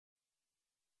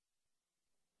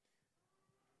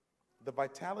the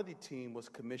Vitality team was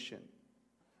commissioned,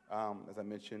 as I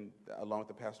mentioned, along with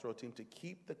the pastoral team, to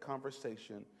keep the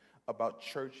conversation about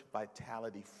church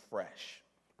vitality fresh.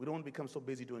 We don't want to become so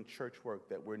busy doing church work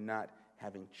that we're not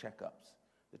having checkups.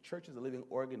 The church is a living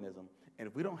organism, and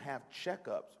if we don't have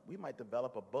checkups, we might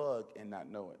develop a bug and not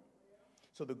know it.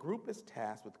 So the group is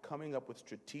tasked with coming up with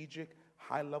strategic,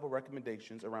 high-level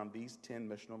recommendations around these 10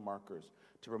 missional markers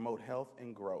to promote health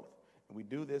and growth. And we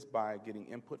do this by getting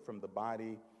input from the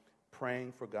body,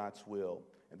 praying for God's will.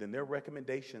 And then their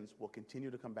recommendations will continue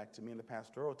to come back to me and the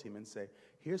pastoral team and say,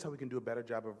 here's how we can do a better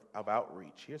job of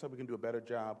outreach. Here's how we can do a better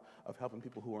job of helping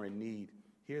people who are in need.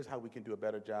 Here's how we can do a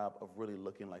better job of really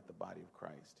looking like the body of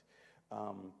Christ.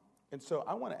 And so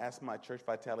I want to ask my church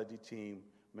vitality team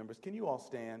members, can you all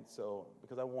stand? So,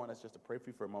 because I want us just to pray for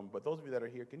you for a moment. But those of you that are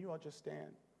here, can you all just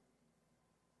stand?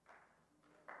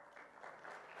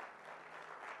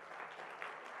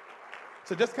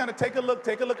 So just kind of take a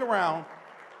look around.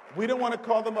 We don't want to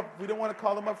call them up. We don't want to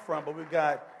call them up front, but we've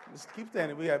got, just keep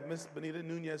standing. We have Miss Benita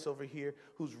Nunez over here,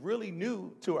 who's really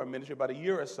new to our ministry, about a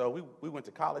year or so. We went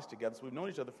to college together, so we've known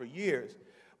each other for years.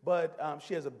 But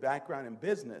she has a background in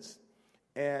business,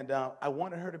 and I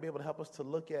wanted her to be able to help us to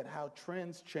look at how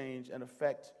trends change and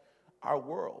affect our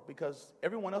world, because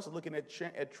everyone else is looking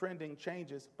at trending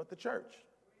changes, but the church.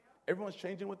 Everyone's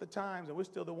changing with the times, and we're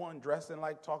still the one dressing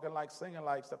like, talking like, singing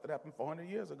like stuff that happened 400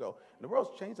 years ago. And the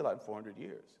world's changed a lot in 400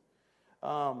 years.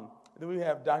 Then we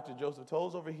have Dr. Joseph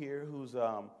Tolles over here, who's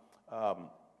a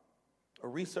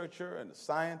researcher and a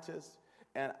scientist.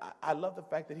 And I love the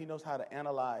fact that he knows how to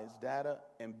analyze data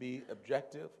and be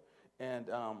objective and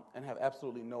have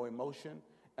absolutely no emotion.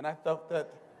 And I thought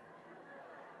that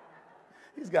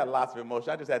he's got lots of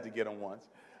emotion. I just had to get him once.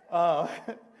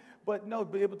 But no,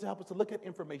 be able to help us to look at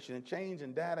information and change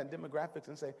and data and demographics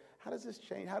and say, how does this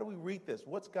change? How do we read this?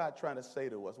 What's God trying to say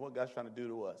to us? What God's trying to do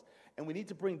to us? And we need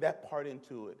to bring that part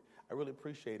into it. I really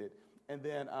appreciate it. And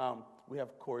then we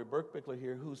have Corey Burke-Bickler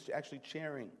here, who's actually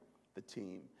chairing the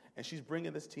team. And she's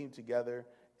bringing this team together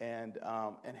and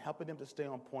helping them to stay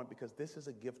on point, because this is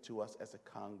a gift to us as a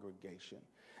congregation.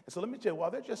 And so let me tell you,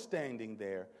 while they're just standing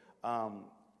there,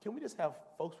 can we just have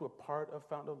folks who are part of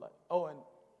Fountain of Life? Oh, and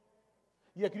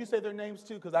yeah, can you say their names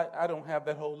too? Because I don't have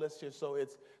that whole list here. So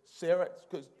it's Sarah.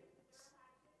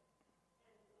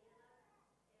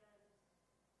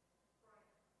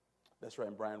 That's right,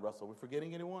 and Brian Russell. We're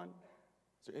forgetting anyone?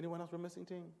 Is there anyone else we're missing,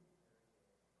 team?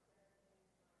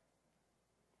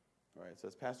 All right, so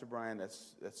it's Pastor Brian,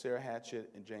 that's Sarah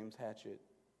Hatchett and James Hatchett.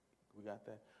 We got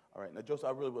that? All right, now Joseph,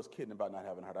 I really was kidding about not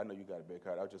having a heart. I know you got a big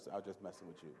heart. I was just messing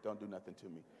with you. Don't do nothing to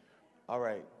me. All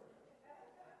right.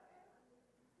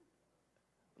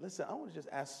 Listen, I want to just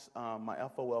ask my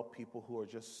FOL people who are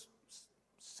just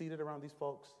seated around these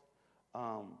folks,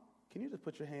 can you just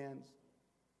put your hands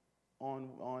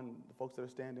on the folks that are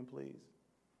standing, please?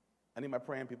 I need my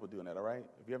praying people doing that, all right?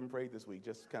 If you haven't prayed this week,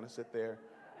 just kind of sit there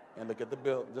and look at the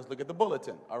bill. Just look at the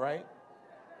bulletin, all right?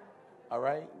 All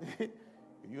right?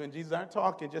 If you and Jesus aren't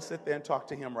talking, just sit there and talk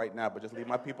to him right now, but just leave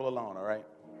my people alone, all right?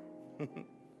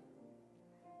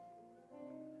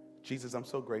 Jesus, I'm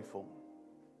so grateful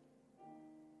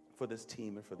for this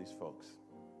team and for these folks.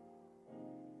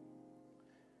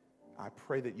 I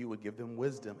pray that you would give them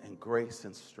wisdom and grace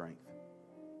and strength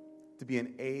to be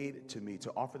an aid to me,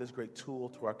 to offer this great tool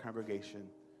to our congregation,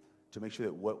 to make sure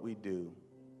that what we do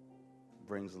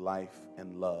brings life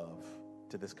and love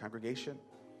to this congregation.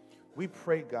 We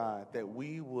pray, God, that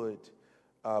we would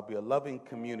be a loving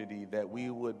community, that we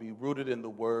would be rooted in the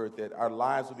Word, that our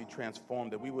lives would be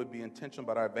transformed, that we would be intentional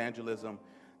about our evangelism,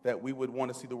 that we would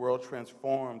want to see the world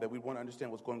transformed, that we want to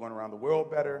understand what's going on around the world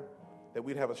better, that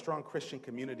we'd have a strong Christian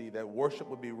community, that worship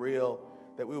would be real,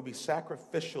 that we would be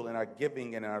sacrificial in our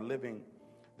giving and in our living,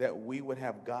 that we would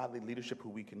have godly leadership who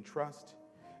we can trust,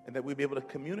 and that we'd be able to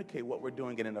communicate what we're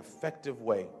doing in an effective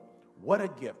way. What a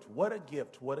gift, what a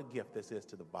gift, what a gift this is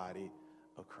to the body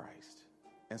of Christ.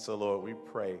 And so, Lord, we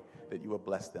pray that you will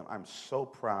bless them. I'm so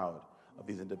proud of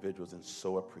these individuals and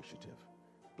so appreciative.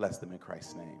 Bless them in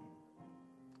Christ's name.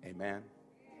 Amen.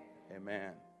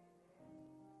 Amen.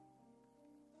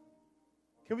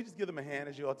 Can we just give them a hand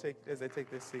as they take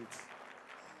their seats?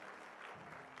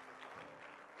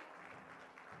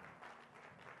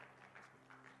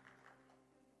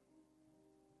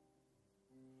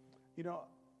 You know,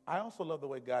 I also love the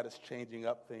way God is changing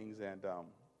up things and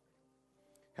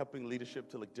helping leadership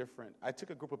to look different. I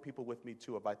took a group of people with me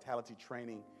to a vitality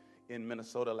training in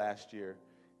Minnesota last year.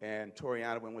 And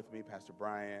Toriana went with me, Pastor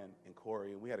Brian and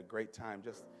Corey, and we had a great time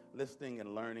just listening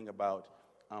and learning about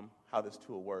how this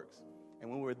tool works. And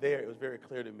when we were there, it was very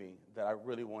clear to me that I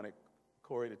really wanted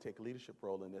Corey to take a leadership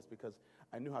role in this because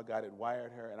I knew how God had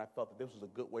wired her, and I felt that this was a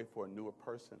good way for a newer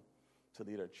person to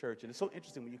lead our church. And it's so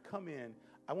interesting. When you come in,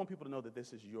 I want people to know that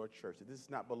this is your church, that this does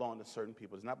not belong to certain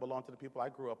people. It does not belong to the people I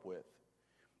grew up with.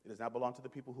 It does not belong to the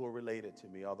people who are related to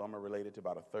me, although I'm related to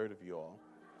about a third of you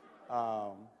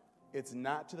all. It's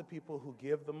not to the people who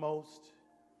give the most,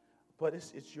 but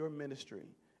it's your ministry.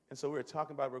 And so we were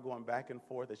talking about it, we're going back and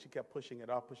forth, and she kept pushing it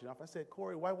off. I said,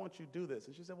 Corey, why won't you do this?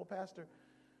 And she said, well, Pastor,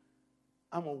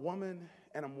 I'm a woman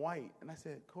and I'm white. And I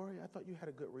said, Corey, I thought you had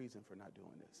a good reason for not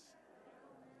doing this.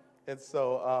 And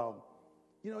so,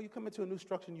 you come into a new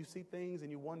structure and you see things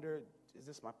and you wonder, is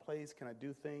this my place? Can I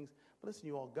do things? But listen,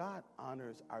 you all, God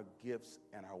honors our gifts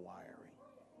and our wiring.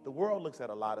 The world looks at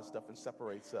a lot of stuff and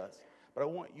separates us. But I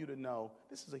want you to know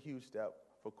this is a huge step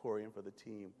for Corey and for the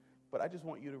team. But I just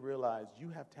want you to realize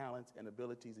you have talents and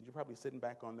abilities, and you're probably sitting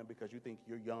back on them because you think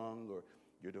you're young or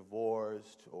you're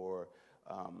divorced or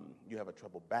you have a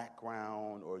troubled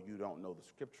background or you don't know the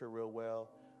scripture real well.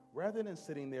 Rather than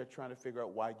sitting there trying to figure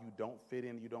out why you don't fit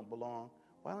in, you don't belong,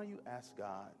 why don't you ask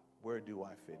God, where do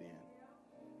I fit in?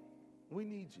 We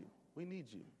need you. We need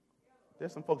you.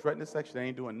 There's some folks right in this section that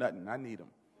ain't doing nothing. I need them.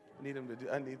 I need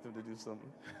them to do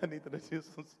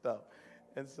some stuff.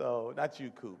 And so, not you,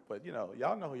 Coop, but,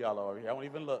 y'all know who y'all are over here. I won't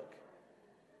even look.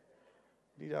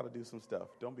 I need y'all to do some stuff.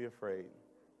 Don't be afraid.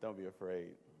 Don't be afraid.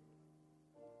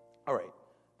 All right.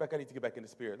 Beck, I need to get back in the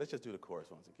spirit. Let's just do the chorus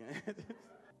once again.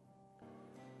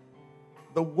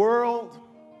 The world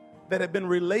that had been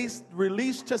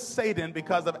released to Satan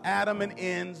because of Adam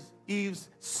and Eve's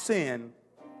sin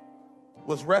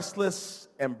was restless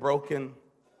and broken.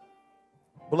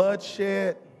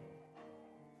 Bloodshed,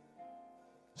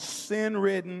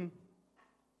 sin-ridden,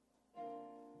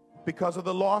 because of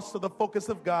the loss of the focus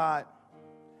of God.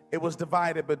 It was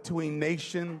divided between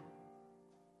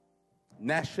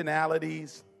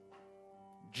nationalities,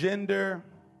 gender,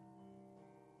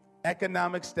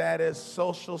 economic status,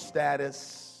 social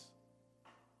status.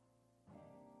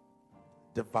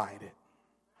 Divided.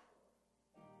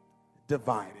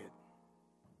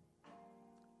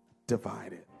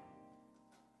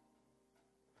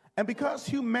 And because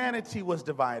humanity was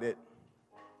divided,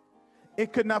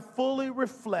 it could not fully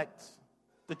reflect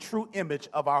the true image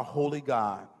of our holy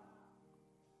God.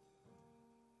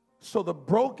 So the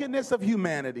brokenness of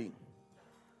humanity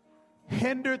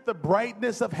hindered the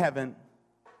brightness of heaven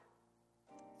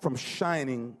from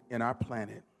shining in our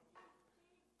planet.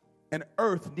 And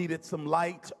earth needed some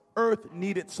light, earth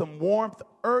needed some warmth,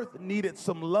 earth needed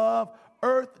some love,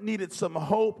 earth needed some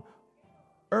hope,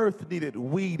 earth needed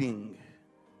weeding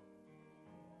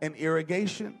and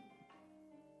irrigation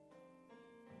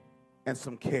and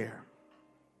some care.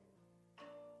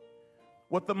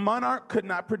 What the monarch could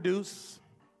not produce,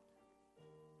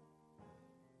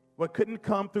 what couldn't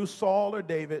come through Saul or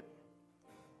David,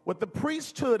 what the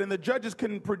priesthood and the judges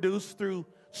couldn't produce through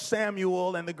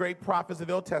Samuel and the great prophets of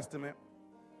the Old Testament,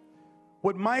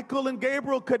 what Michael and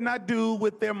Gabriel could not do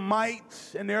with their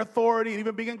might and their authority and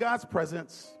even being in God's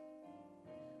presence,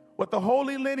 what the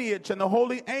holy lineage and the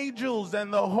holy angels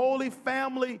and the holy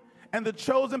family and the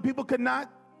chosen people could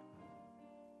not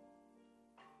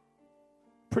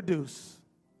produce.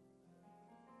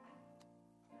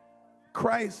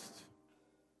 Christ,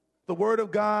 the Word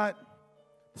of God,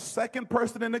 second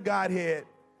person in the Godhead,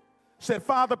 said,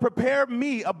 Father, prepare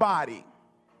me a body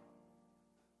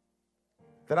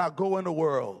that I'll go in the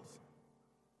world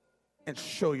and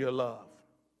show your love.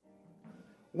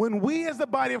 When we as the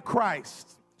body of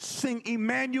Christ sing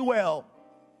Emmanuel,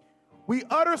 we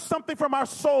utter something from our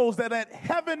souls that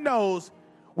heaven knows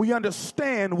we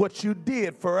understand what you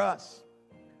did for us.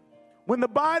 When the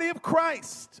body of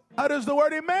Christ utters the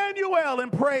word Emmanuel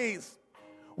in praise,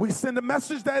 we send a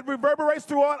message that reverberates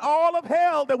throughout all of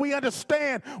hell that we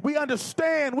understand.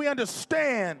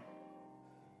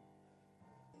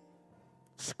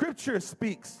 Scripture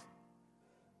speaks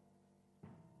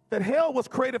that hell was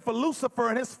created for Lucifer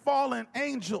and his fallen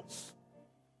angels.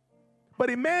 But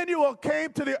Emmanuel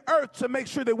came to the earth to make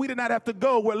sure that we did not have to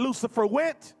go where Lucifer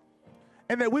went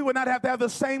and that we would not have to have the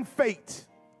same fate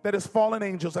that his fallen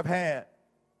angels have had.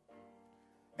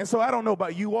 And so I don't know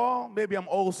about you all. Maybe I'm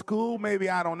old school. Maybe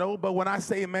I don't know. But when I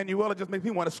say Emmanuel, it just makes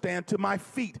me want to stand to my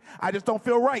feet. I just don't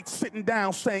feel right sitting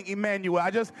down saying Emmanuel.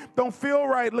 I just don't feel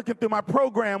right looking through my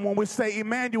program when we say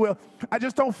Emmanuel. I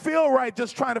just don't feel right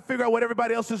just trying to figure out what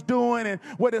everybody else is doing and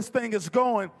where this thing is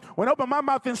going. When I open my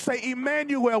mouth and say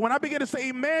Emmanuel, when I begin to say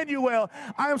Emmanuel,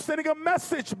 I am sending a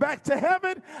message back to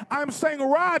heaven. I'm saying,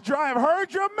 Roger, I have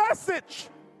heard your message.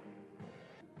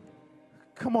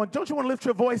 Come on, don't you want to lift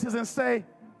your voices and say,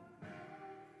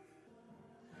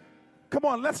 Come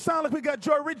on, let's sound like we got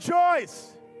joy.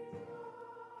 Rejoice.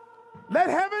 Let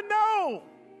heaven know.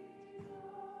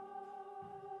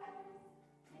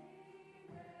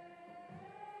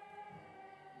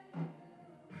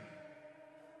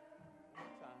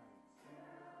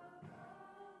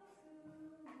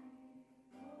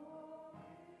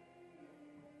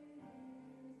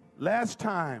 Last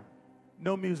time,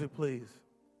 no music, please.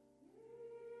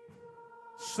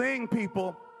 Sing,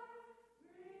 people.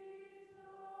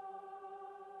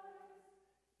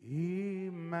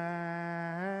 Emmanuel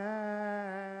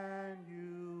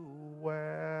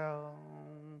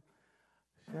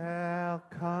shall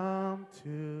come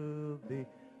to thee.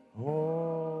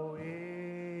 Oh,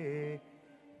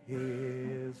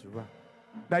 Israel.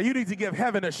 Now you need to give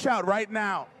heaven a shout right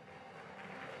now.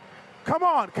 Come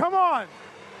on, come on.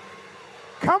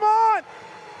 Come on.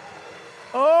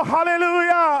 Oh,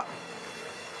 hallelujah.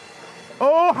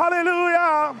 Oh,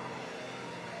 hallelujah.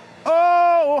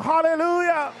 Oh,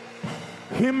 hallelujah.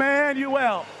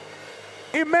 Emmanuel.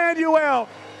 Emmanuel.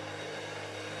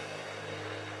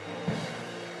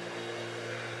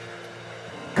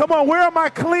 Come on, where are my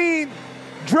clean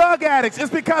drug addicts? It's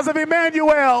because of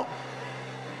Emmanuel.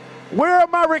 Where are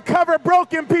my recovered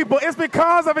broken people? It's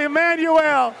because of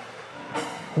Emmanuel.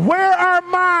 Where are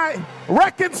my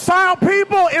reconciled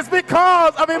people? It's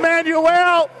because of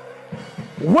Emmanuel.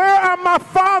 Where are my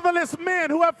fatherless men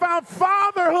who have found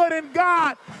fatherhood in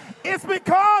God? It's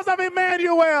because of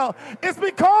Emmanuel. It's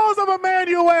because of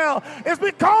Emmanuel. It's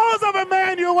because of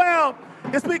Emmanuel.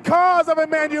 It's because of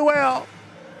Emmanuel.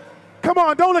 Come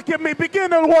on, don't look at me. Begin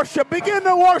to worship. Begin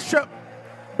to worship.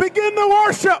 Begin to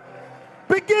worship.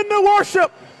 Begin to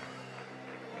worship.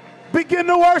 Begin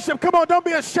to worship. Come on, don't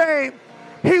be ashamed.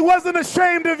 He wasn't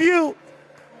ashamed of you.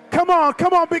 Come on,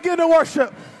 come on, begin to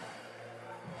worship.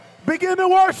 Begin to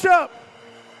worship.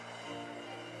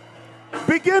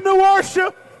 Begin to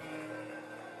worship.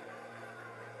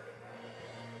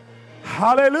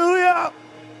 Hallelujah.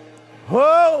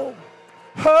 Oh,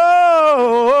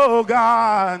 oh,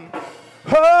 God.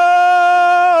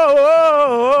 Oh,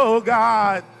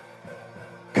 God.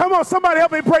 Come on, somebody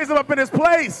help me praise him up in this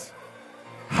place.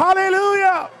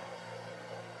 Hallelujah.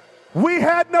 We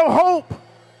had no hope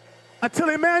until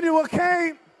Emmanuel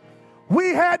came. We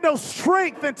had no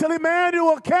strength until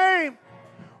Emmanuel came.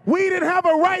 We didn't have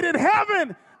a right in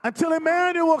heaven until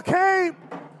Emmanuel came.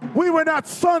 We were not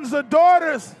sons or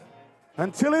daughters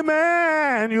until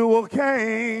Emmanuel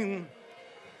came.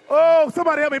 Oh,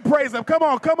 somebody help me praise him. Come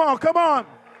on, come on, come on.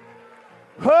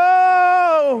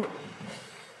 Oh.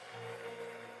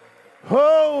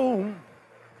 Oh.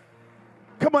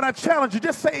 Come on, I challenge you.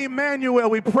 Just say, Emmanuel,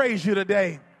 we praise you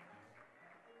today.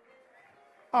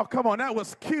 Oh, come on, that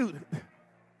was cute.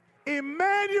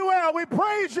 Emmanuel, we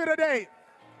praise you today.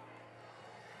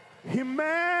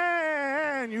 Emmanuel.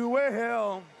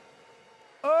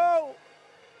 Oh,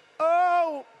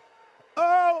 oh,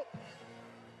 oh.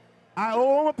 I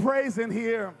owe him a praise in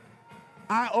here.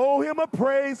 I owe him a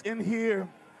praise in here.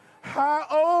 I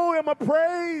owe him a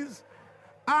praise.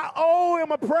 I owe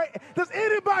him a praise. Does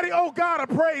anybody owe God a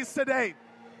praise today?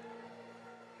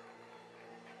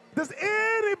 Does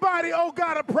anybody owe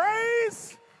God a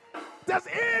praise? Does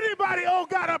anybody owe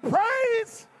God a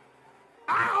praise?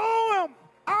 I owe him.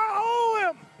 I owe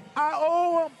him. I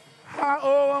owe him. I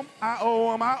owe him. I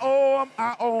owe him. I owe him.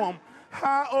 I owe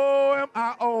him.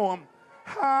 I owe him.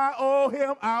 I owe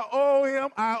him. I owe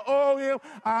him. I owe him. I owe him.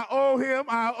 I owe him.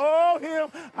 I owe him.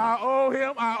 I owe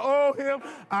him. I owe him.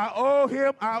 I owe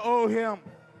him. I owe him.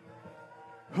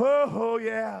 Oh,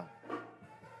 yeah.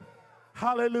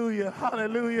 Hallelujah.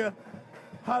 Hallelujah.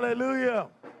 Hallelujah.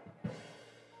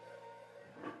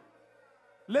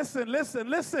 Listen, listen,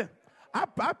 listen.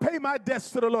 I pay my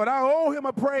debts to the Lord. I owe him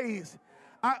a praise.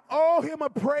 I owe him a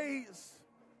praise.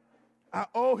 I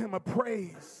owe him a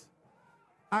praise.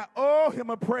 I owe him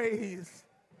a praise.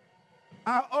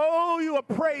 I owe you a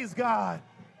praise, God.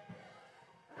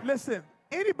 Listen,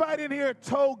 anybody in here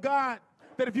told God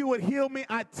that if you would heal me,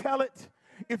 I'd tell it.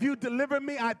 If you deliver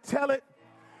me, I'd tell it.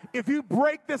 If you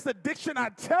break this addiction,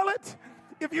 I'd tell it.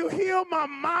 If you heal my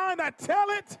mind, I'd tell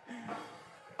it.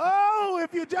 Oh,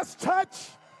 if you just touch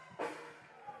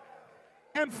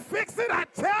and fix it,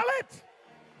 I'd tell it.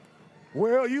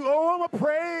 Well, you owe him a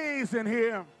praise in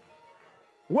here.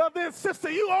 Well, then, sister,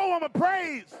 you owe him a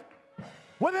praise.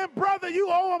 Well, then, brother, you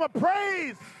owe him a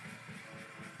praise.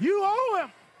 You owe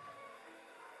him.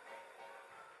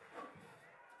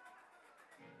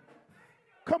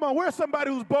 Come on, where's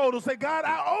somebody who's bold who say, God,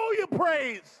 I owe you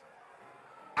praise.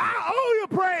 I owe you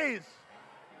praise.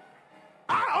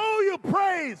 I owe you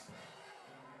praise.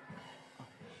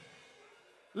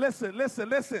 Listen, listen,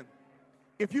 listen.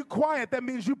 If you quiet, that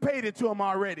means you paid it to him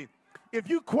already. If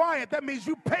you quiet, that means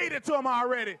you paid it to him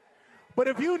already. But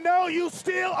if you know you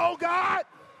still owe God,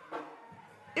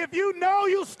 if you know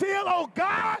you still owe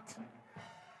God,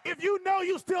 if you know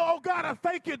you still owe God, I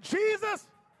thank you, Jesus.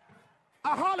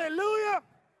 A hallelujah.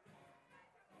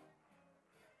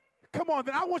 Come on,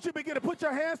 then I want you to begin to put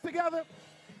your hands together.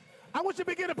 I want you to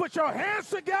begin to put your hands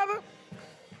together.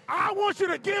 I want you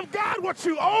to give God what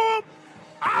you owe him.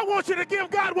 I want you to give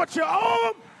God what you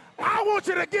owe him. I want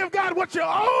you to give God what you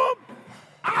owe him.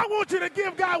 I want you to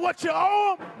give God what you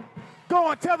owe him.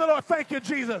 Go and tell the Lord, thank you,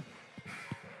 Jesus.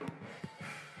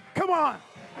 Come on.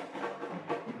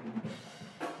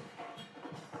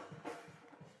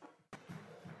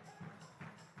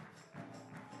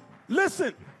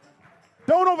 Listen.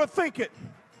 Don't overthink it.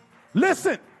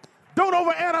 Listen. Don't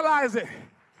overanalyze it.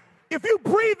 If you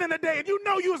breathe in the day and you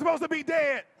know you were supposed to be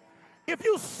dead, if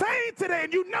you sane today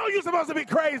and you know you're supposed to be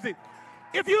crazy,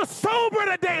 if you're sober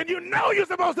today and you know you're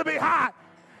supposed to be high,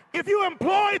 if you're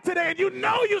employed today and you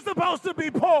know you're supposed to be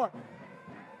poor,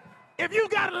 if you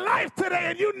got life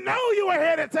today and you know you were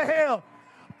headed to hell,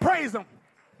 praise him,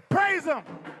 praise him,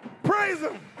 praise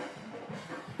him,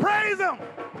 praise him,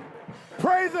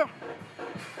 praise him.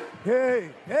 Hey,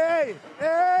 hey,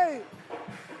 hey.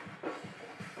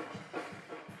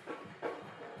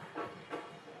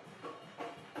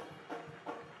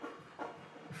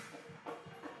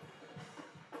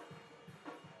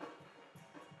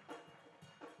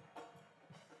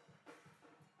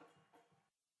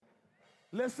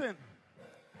 Listen,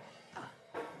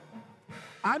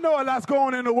 I know a lot's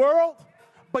going on in the world,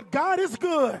 but God is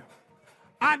good.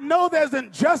 I know there's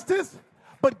injustice,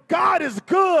 but God is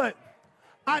good.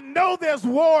 I know there's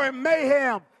war and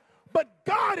mayhem, but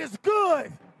God is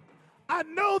good. I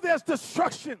know there's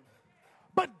destruction,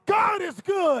 but God is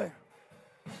good.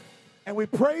 And we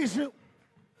praise you.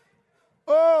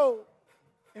 Oh,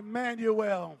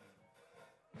 Emmanuel.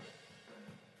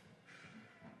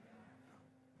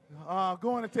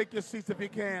 Go on and take your seats if you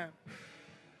can.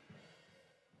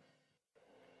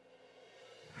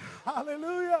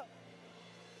 Hallelujah.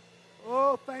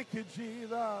 Oh, thank you,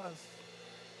 Jesus.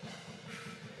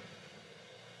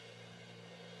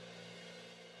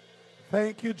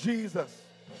 Thank you, Jesus.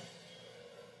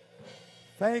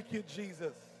 Thank you,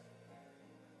 Jesus.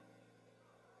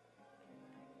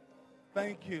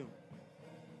 Thank you.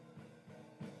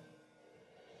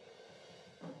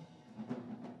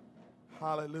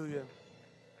 Hallelujah.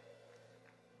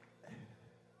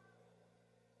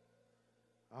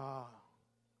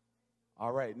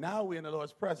 All right, now we're in the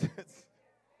Lord's presence.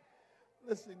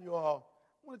 Listen, you all,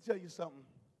 I want to tell you something.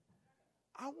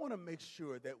 I want to make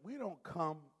sure that we don't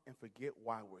come and forget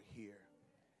why we're here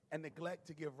and neglect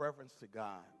to give reverence to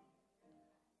God.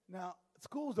 Now,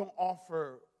 schools don't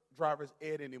offer driver's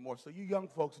ed anymore, so you young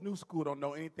folks, new school, don't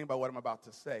know anything about what I'm about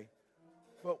to say.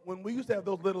 But when we used to have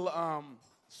those little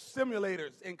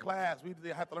simulators in class, we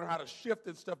had to learn how to shift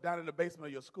and stuff down in the basement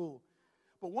of your school.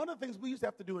 But one of the things we used to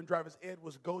have to do in driver's ed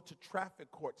was go to traffic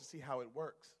court to see how it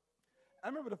works. I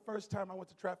remember the first time I went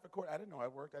to traffic court, I didn't know how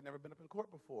it worked. I'd never been up in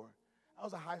court before. I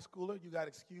was a high schooler. You got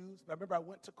excused. But I remember I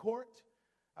went to court.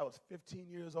 I was 15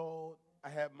 years old. I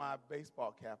had my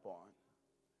baseball cap on.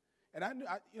 And I knew,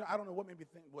 I don't know what made me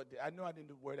think, I know I didn't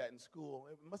wear that in school.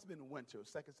 It must have been winter,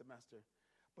 second semester.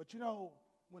 But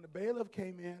when the bailiff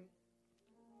came in,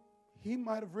 he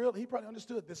probably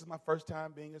understood this is my first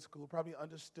time being in school, probably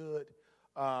understood,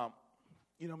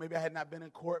 maybe I had not been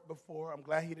in court before. I'm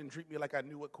glad he didn't treat me like I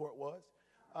knew what court was.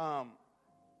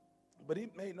 But he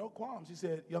made no qualms. He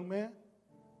said, young man,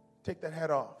 take that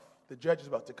hat off. The judge is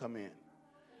about to come in.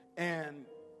 And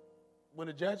when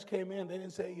the judge came in, they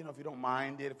didn't say, if you don't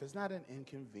mind it, if it's not an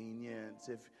inconvenience,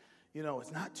 if,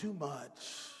 it's not too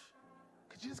much,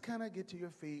 could you just kind of get to your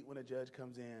feet when a judge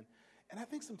comes in? And I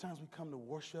think sometimes we come to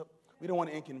worship. We don't want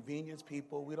to inconvenience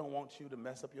people. We don't want you to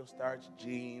mess up your starched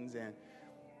jeans. And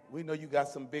we know you got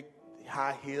some big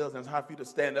high heels and it's hard for you to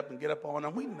stand up and get up on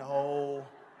them. We know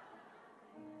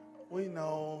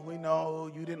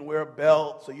you didn't wear a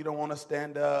belt, so you don't want to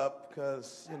stand up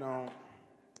because,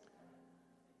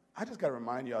 I just got to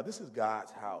remind y'all, this is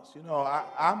God's house.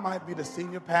 I might be the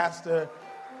senior pastor.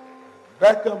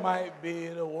 Becca might be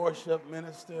the worship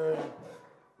minister.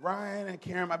 Ryan and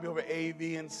Karen might be over AV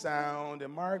and sound.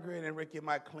 And Margaret and Ricky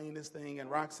might clean this thing.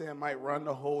 And Roxanne might run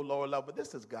the whole lower level. But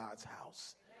this is God's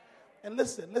house. And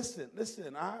listen.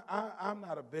 I'm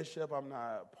not a bishop. I'm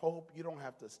not a pope. You don't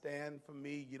have to stand for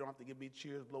me. You don't have to give me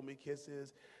cheers, blow me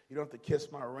kisses. You don't have to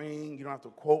kiss my ring. You don't have to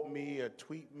quote me or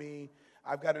tweet me.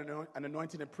 I've got an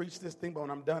anointing to preach this thing, but when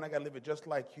I'm done, I got to live it just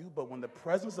like you. But when the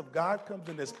presence of God comes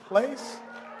in this place,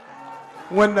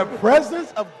 When the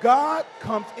presence of God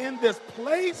comes in this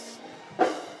place,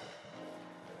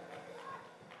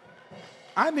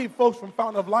 I need folks from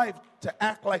Fountain of Life to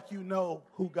act like you know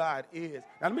who God is.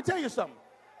 Now, let me tell you something.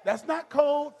 That's not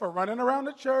code for running around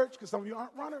the church, because some of you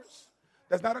aren't runners.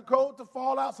 That's not a code to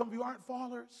fall out. Some of you aren't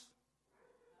fallers.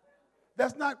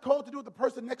 That's not code to do what the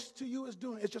person next to you is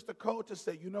doing. It's just a code to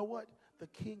say, you know what? The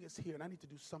king is here, and I need to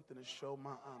do something to show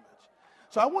my homage.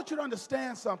 So I want you to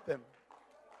understand something.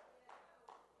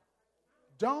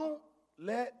 Don't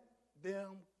let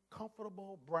them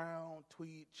comfortable brown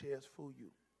tweed chairs fool you.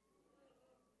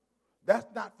 That's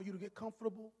not for you to get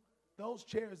comfortable. Those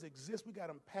chairs exist. We got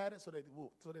them padded so that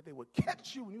they will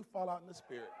catch you when you fall out in the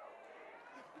spirit.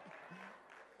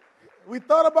 We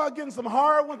thought about getting some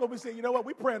hard ones, but we said, you know what?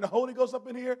 We praying the Holy Ghost up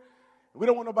in here. We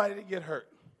don't want nobody to get hurt.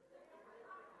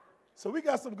 So we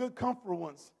got some good comfort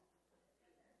ones.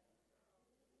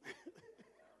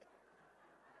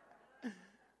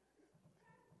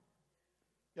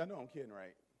 Y'all know I'm kidding,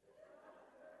 right?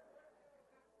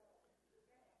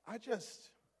 I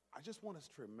just want us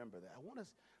to remember that.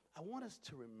 I want us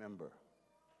to remember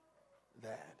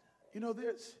that. You know,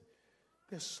 there's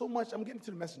so much. I'm getting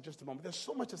to the message in just a moment. There's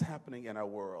so much that's happening in our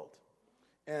world.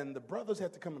 And the brothers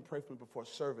had to come and pray for me before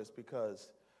service because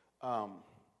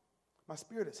my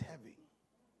spirit is heavy.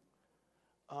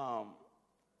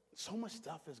 So much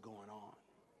stuff is going on.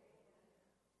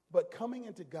 But coming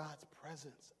into God's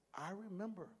presence, I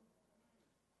remember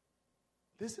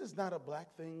this is not a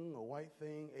black thing, a white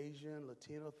thing, Asian,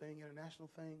 Latino thing, international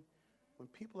thing. When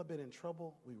people have been in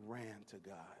trouble, we ran to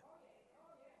God.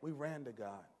 We ran to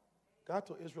God. God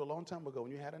told Israel a long time ago,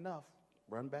 when you had enough,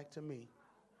 run back to me.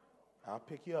 I'll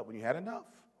pick you up. When you had enough,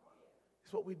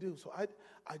 it's what we do. So I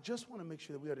just want to make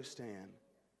sure that we understand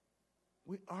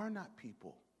we are not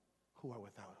people who are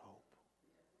without hope.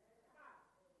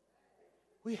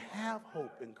 We have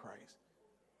hope in Christ.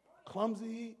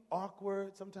 Clumsy,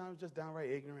 awkward, sometimes just downright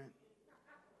ignorant.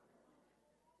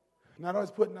 Not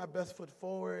always putting our best foot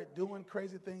forward, doing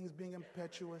crazy things, being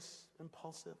impetuous,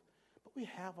 impulsive. But we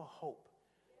have a hope.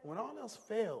 When all else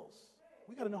fails,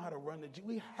 we got to know how to run to Jesus.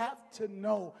 We have to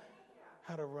know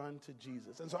how to run to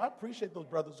Jesus. And so I appreciate those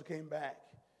brothers who came back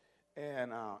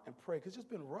and prayed, because it's just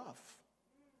been rough.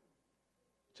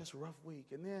 Just a rough week.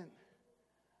 And then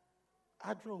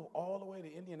I drove all the way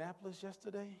to Indianapolis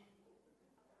yesterday.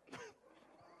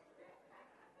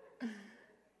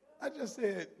 I just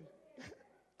said,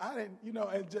 I didn't, you know,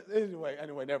 and just, anyway,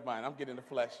 never mind. I'm getting in the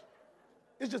flesh.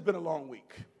 It's just been a long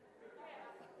week.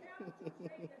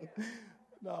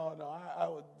 They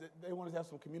wanted to have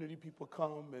some community people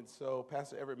come, and so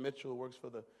Pastor Everett Mitchell, who works for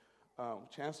the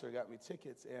chancellor, got me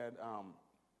tickets, and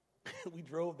we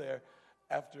drove there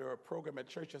after a program at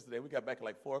church yesterday. We got back at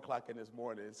like 4 o'clock in this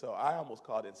morning, so I almost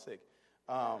called in sick.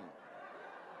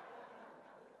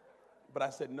 But I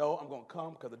said, no, I'm going to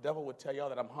come, because the devil would tell y'all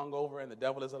that I'm hungover, and the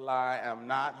devil is a lie. I'm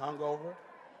not hungover.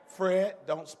 Fred,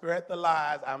 don't spread the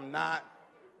lies. I'm not.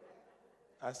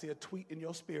 I see a tweet in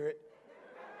your spirit.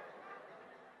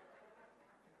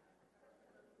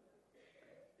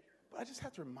 But I just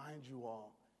have to remind you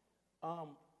all,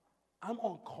 I'm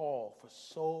on call for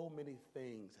so many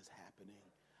things that's happening.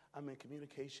 I'm in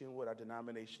communication with our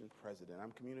denomination president. I'm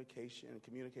in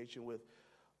communication with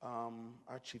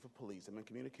our chief of police. I'm in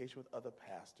communication with other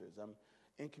pastors. I'm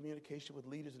in communication with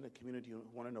leaders in the community who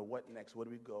want to know what next, where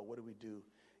do we go, what do we do?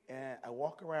 And I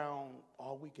walk around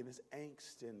all week in this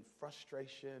angst and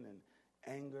frustration and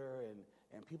anger,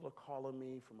 and people are calling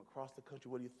me from across the country,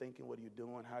 what are you thinking, what are you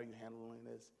doing, how are you handling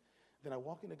this? Then I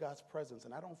walk into God's presence,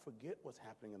 and I don't forget what's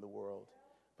happening in the world,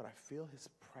 but I feel his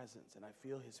presence, and I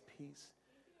feel his peace,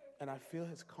 and I feel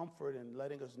his comfort in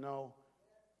letting us know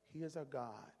he is our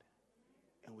God,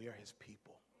 and we are his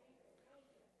people.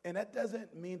 And that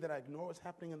doesn't mean that I ignore what's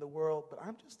happening in the world, but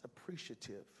I'm just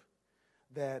appreciative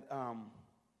that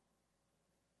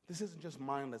this isn't just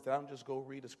mindless, that I don't just go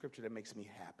read a scripture that makes me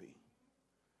happy.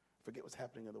 Forget what's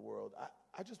happening in the world.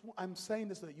 I'm saying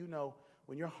this so that you know,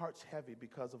 when your heart's heavy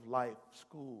because of life,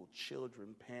 school,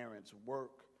 children, parents,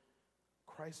 work,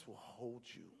 Christ will hold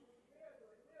you.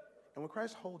 And when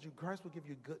Christ holds you, Christ will give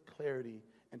you good clarity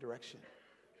and direction.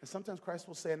 And sometimes Christ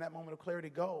will say in that moment of clarity,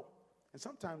 go. And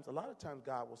sometimes, a lot of times,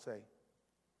 God will say,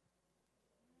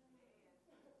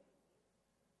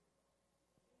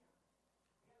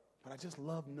 but I just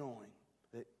love knowing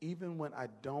that even when I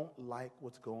don't like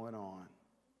what's going on,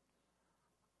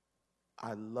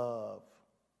 I love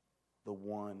the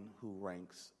one who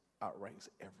outranks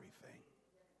everything.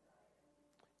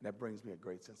 And that brings me a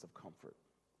great sense of comfort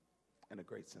and a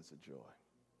great sense of joy.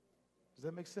 Does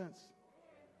that make sense?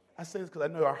 I say this because I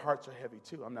know our hearts are heavy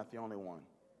too. I'm not the only one.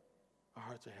 Our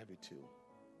hearts are heavy too.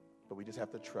 But we just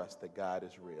have to trust that God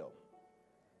is real.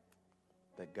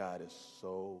 That God is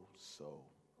so, so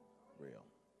real.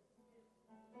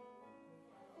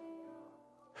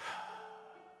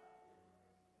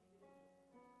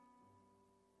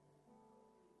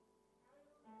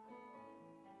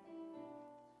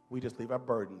 We just leave our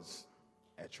burdens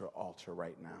at your altar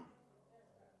right now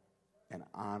and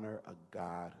honor a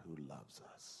God who loves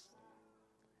us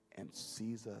and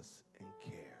sees us and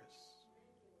cares.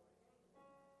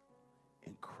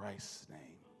 In Christ's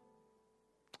name,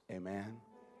 amen,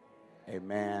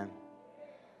 amen,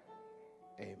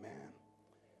 amen.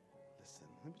 Listen,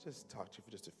 let me just talk to you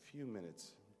for just a few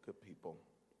minutes, good people.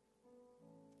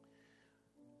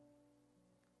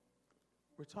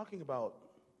 We're talking about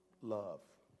love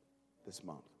this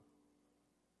month.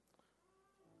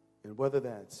 And whether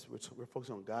that's, we're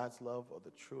focusing on God's love or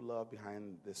the true love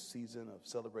behind this season of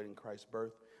celebrating Christ's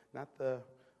birth, not the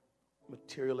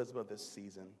materialism of this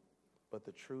season, but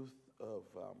the truth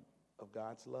of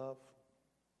God's love.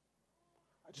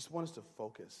 I just want us to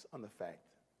focus on the fact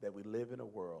that we live in a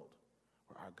world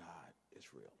where our God is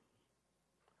real.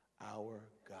 Our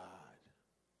God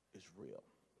is real.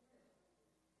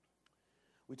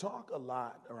 We talk a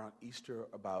lot around Easter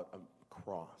about a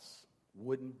cross,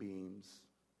 wooden beams.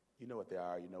 You know what they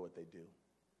are, you know what they do.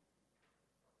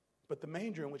 But the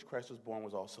manger in which Christ was born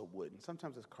was also wooden.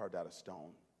 Sometimes it's carved out of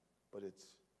stone, but it's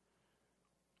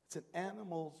an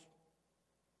animal's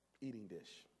eating dish.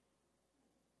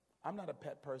 I'm not a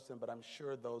pet person, but I'm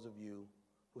sure those of you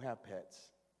who have pets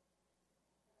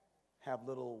have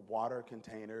little water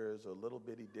containers or little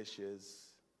bitty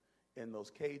dishes in those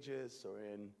cages or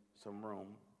in some room.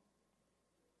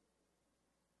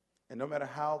 And no matter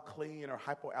how clean or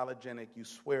hypoallergenic you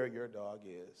swear your dog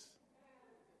is,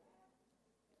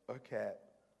 or cat,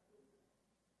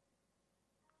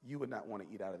 you would not want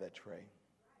to eat out of that tray.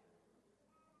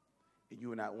 You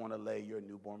would not want to lay your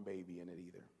newborn baby in it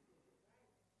either.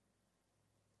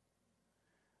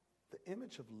 The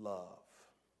image of love,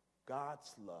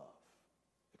 God's love,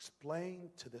 explained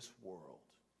to this world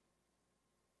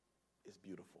is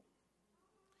beautiful.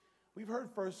 We've heard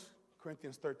 1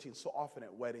 Corinthians 13 so often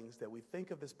at weddings that we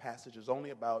think of this passage as only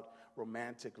about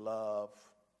romantic love,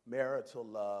 marital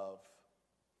love,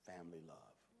 family love.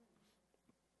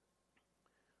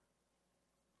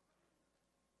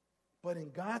 But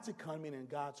in God's economy and in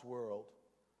God's world,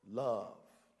 love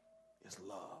is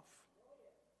love.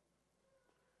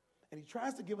 And he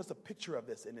tries to give us a picture of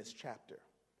this in this chapter.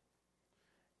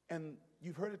 And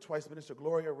you've heard it twice. Minister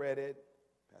Gloria read it.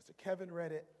 Pastor Kevin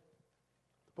read it.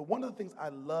 But one of the things I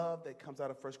love that comes out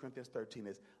of 1 Corinthians 13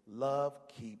 is love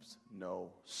keeps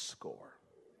no score.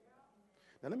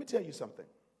 Now, let me tell you something.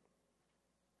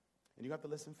 And you have to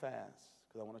listen fast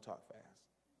because I want to talk fast.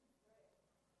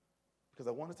 Because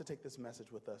I want us to take this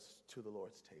message with us to the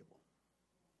Lord's table.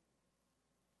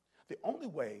 The only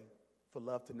way for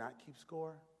love to not keep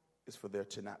score is for there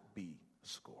to not be a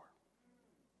score.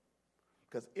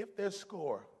 Because if there's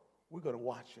score, we're going to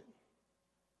watch it.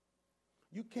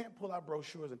 You can't pull out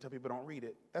brochures and tell people don't read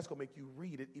it. That's going to make you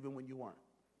read it even when you aren't.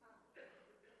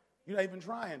 You're not even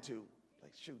trying to.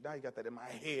 Like, shoot, now you got that in my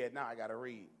head. Now I got to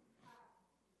read.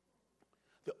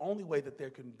 The only way that there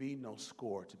can be no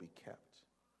score to be kept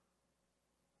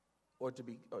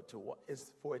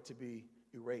is for it to be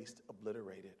erased,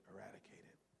 obliterated, eradicated.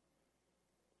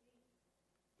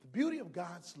 The beauty of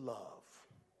God's love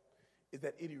is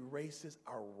that it erases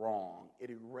our wrong. It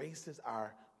erases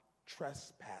our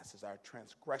trespasses, our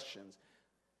transgressions,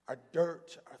 our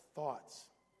dirt, our thoughts.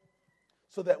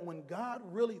 So that when God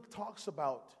really talks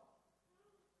about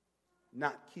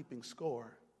not keeping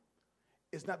score,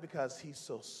 it's not because he's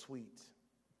so sweet.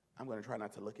 I'm going to try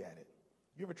not to look at it.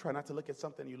 You ever try not to look at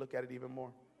something and you look at it even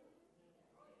more?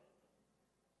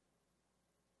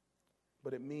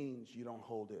 But it means you don't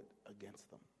hold it against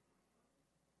them.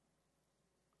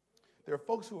 There are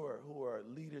folks who are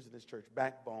leaders in this church,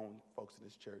 backbone folks in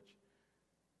this church.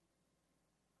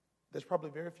 There's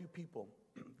probably very few people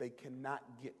they cannot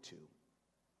get to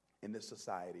in this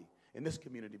society, in this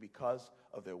community because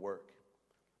of their work.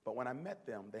 But when I met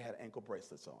them, they had ankle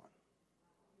bracelets on.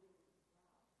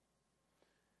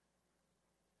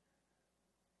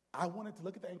 I wanted to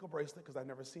look at the ankle bracelet because I'd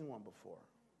never seen one before.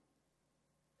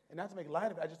 And not to make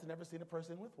light of it, I just had never seen a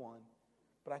person with one.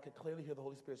 But I could clearly hear the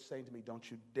Holy Spirit saying to me, don't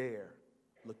you dare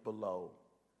look below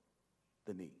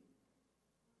the knee.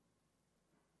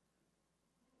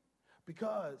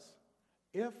 Because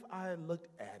if I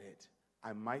looked at it,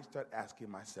 I might start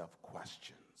asking myself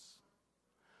questions.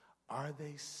 Are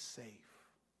they safe?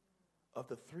 Of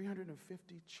the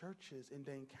 350 churches in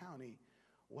Dane County,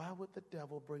 why would the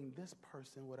devil bring this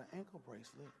person with an ankle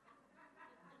bracelet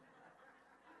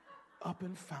up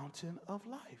in Fountain of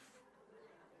Life?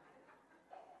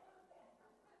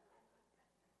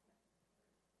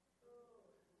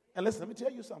 And listen, let me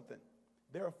tell you something.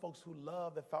 There are folks who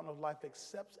love that Fountain of Life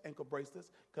accepts ankle bracelets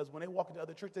because when they walk into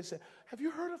other churches, they say, have you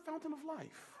heard of Fountain of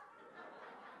Life?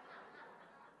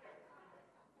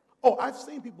 Oh, I've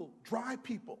seen people drive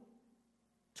people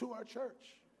to our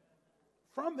church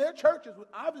from their churches.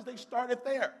 Obviously, they started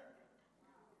there.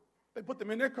 They put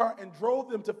them in their car and drove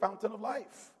them to Fountain of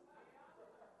Life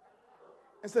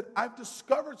and said, I've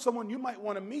discovered someone you might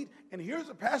want to meet, and here's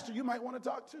a pastor you might want to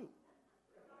talk to.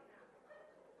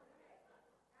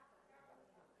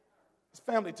 It's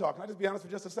family talk. Can I just be honest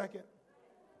for just a second?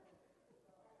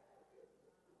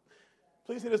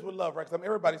 Please hear this with love, right? Because I'm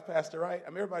everybody's pastor, right?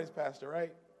 I'm everybody's pastor,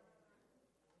 right?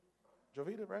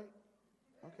 Jovita, right?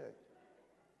 Okay.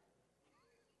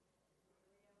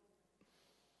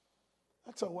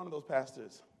 I told one of those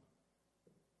pastors,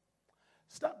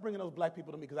 stop bringing those black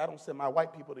people to me because I don't send my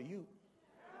white people to you.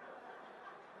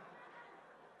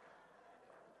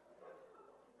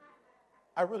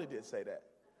 I really did say that.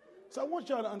 So I want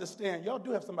y'all to understand, y'all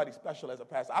do have somebody special as a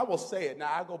pastor. I will say it.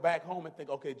 Now, I go back home and think,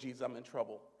 okay, Jesus, I'm in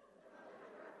trouble.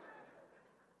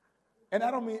 And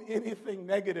I don't mean anything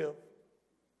negative.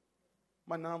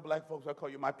 My non-black folks, I call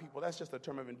you my people. That's just a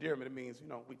term of endearment. It means,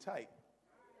 we tight.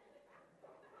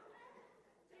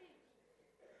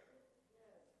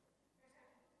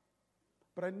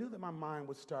 But I knew that my mind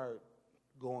would start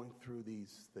going through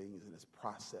these things and this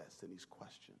process and these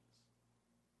questions.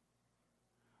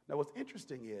 Now, what's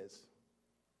interesting is,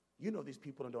 you know these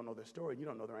people and don't know their story. You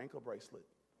don't know their ankle bracelet.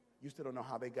 You still don't know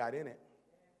how they got in it.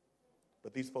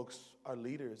 But these folks are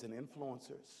leaders and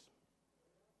influencers.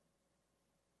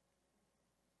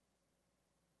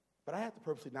 But I had to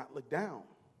purposely not look down.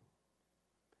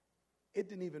 It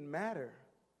didn't even matter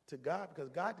to God because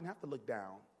God didn't have to look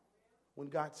down. When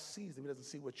God sees them, he doesn't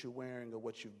see what you're wearing or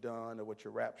what you've done or what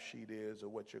your rap sheet is or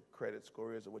what your credit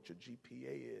score is or what your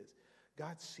GPA is.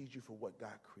 God sees you for what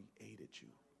God created you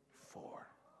for.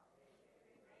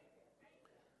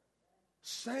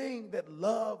 Saying that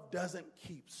love doesn't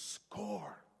keep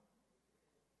score.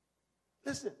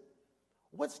 Listen,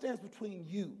 what stands between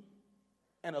you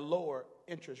and a lower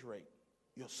interest rate?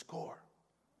 Your score.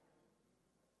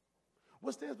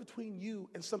 What stands between you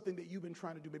and something that you've been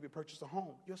trying to do, maybe purchase a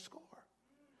home? Your score.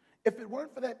 If it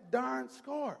weren't for that darn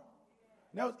score,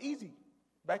 now it's easy.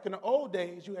 Back in the old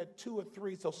days, you had 2 or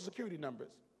 3 Social Security numbers.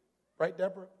 Right,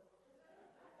 Deborah?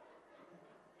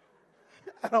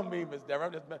 I don't mean Miss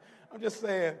Deborah. I'm just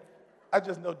saying, I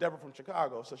just know Deborah from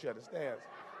Chicago, so she understands.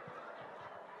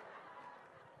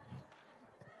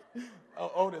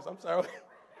 Oh, Otis, I'm sorry.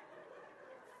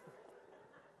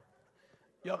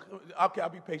 Yo, okay, I'll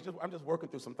be patient. I'm just working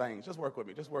through some things. Just work with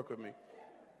me. Just work with me.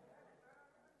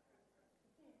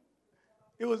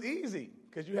 It was easy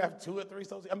because you have 2 or 3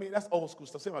 social. I mean, that's old school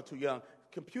stuff. I'm too young.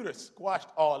 Computers squashed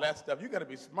all that stuff. You got to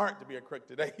be smart to be a crook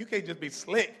today. You can't just be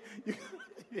slick.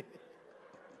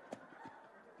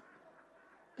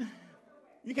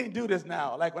 You can't do this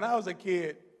now. Like when I was a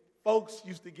kid, folks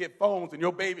used to get phones in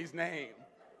your baby's name.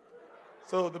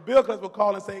 So the bill collector would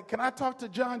call and say, "Can I talk to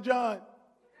John John?"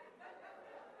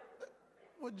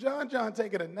 Well, John John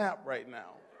taking a nap right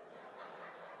now.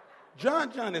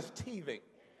 John John is teething.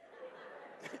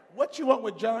 What you want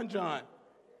with John John?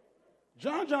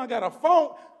 John John got a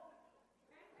phone.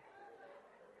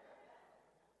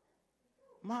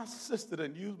 My sister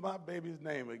done used my baby's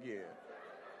name again.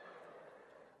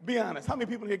 Be honest. How many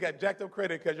people here got jacked up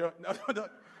credit because you're... No.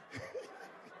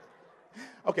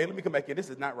 Okay, let me come back in. This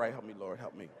is not right. Help me, Lord.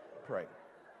 Help me. Pray.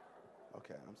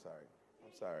 Okay, I'm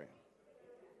sorry.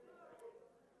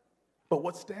 But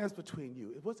what stands between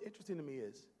you, what's interesting to me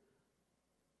is,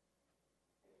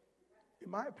 in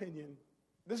my opinion,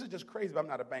 this is just crazy, but I'm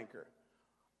not a banker.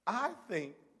 I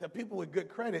think that people with good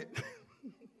credit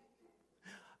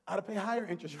ought to pay higher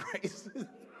interest rates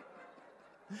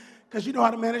because you know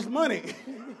how to manage money.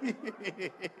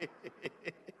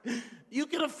 You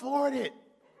can afford it.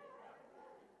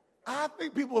 I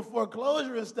think people with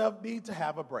foreclosure and stuff need to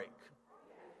have a break.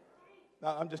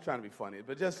 Now, I'm just trying to be funny,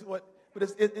 but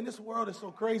in this world, it's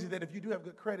so crazy that if you do have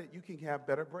good credit, you can have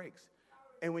better breaks.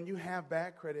 And when you have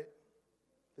bad credit,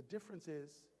 the difference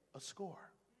is a score.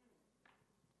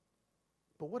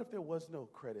 But what if there was no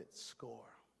credit score?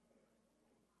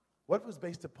 What if it was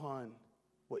based upon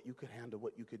what you could handle,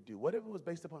 what you could do? What if it was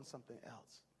based upon something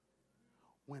else?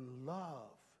 When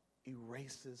love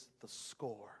erases the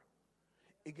score,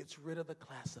 it gets rid of the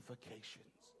classifications.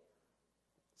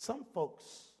 Some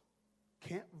folks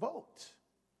can't vote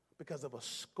because of a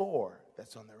score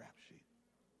that's on their rap sheet.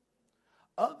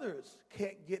 Others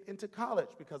can't get into college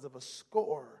because of a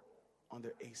score on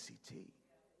their ACT.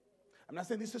 I'm not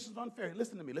saying these systems are unfair.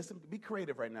 Listen to me. Listen, be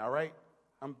creative right now, all right?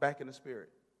 I'm back in the spirit.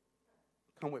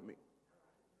 Come with me.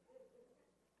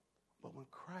 But when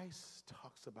Christ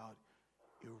talks about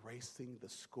erasing the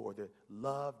score, that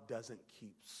love doesn't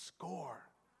keep score.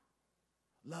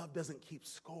 Love doesn't keep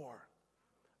score.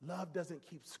 Love doesn't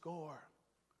keep score.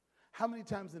 How many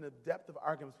times in the depth of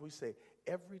arguments we say,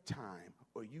 every time,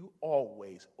 or you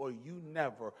always, or you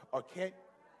never, or can't?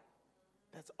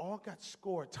 That's all got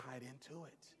score tied into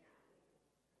it.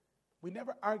 We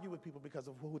never argue with people because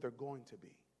of who they're going to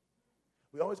be.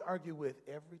 We always argue with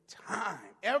every time,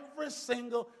 every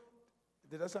single.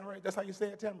 Did that sound right? That's how you say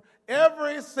it, Tamara?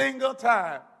 Every single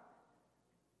time.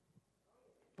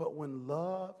 But when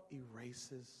love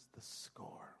erases the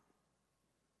score,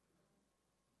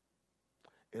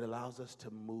 it allows us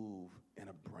to move in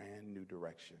a brand new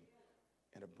direction,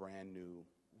 in a brand new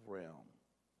realm,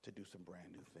 to do some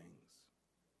brand new things.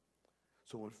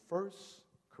 So when 1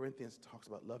 Corinthians talks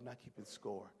about love not keeping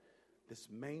score, this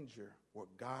manger where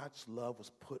God's love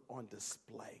was put on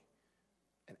display,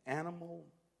 an animal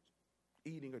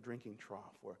eating or drinking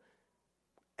trough, or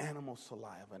animal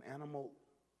saliva, an animal,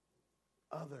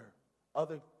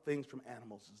 other things from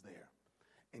animals is there.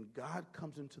 And God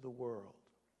comes into the world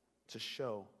to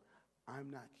show, I'm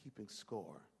not keeping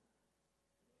score,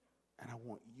 and I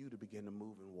want you to begin to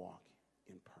move and walk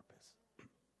in purpose.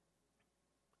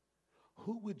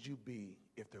 Who would you be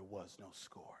if there was no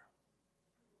score?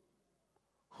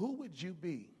 Who would you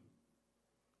be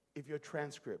if your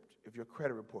transcript, if your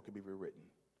credit report could be rewritten?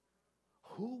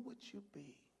 Who would you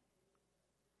be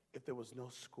if there was no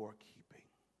scorekeeping?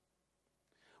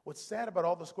 What's sad about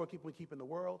all the scorekeeping we keep in the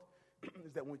world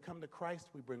is that when we come to Christ,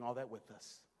 we bring all that with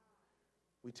us.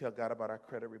 We tell God about our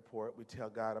credit report. We tell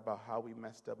God about how we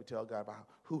messed up. We tell God about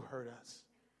who hurt us.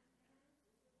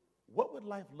 What would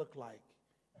life look like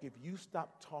if you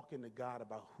stopped talking to God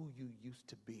about who you used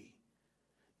to be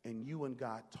and you and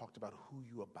God talked about who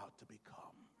you're about to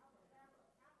become?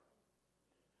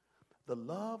 The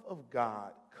love of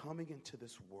God coming into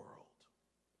this world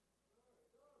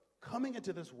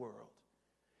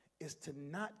is to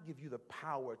not give you the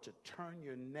power to turn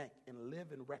your neck and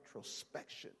live in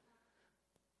retrospection,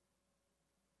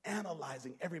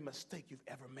 analyzing every mistake you've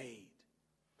ever made.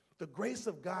 The grace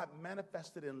of God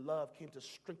manifested in love came to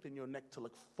strengthen your neck to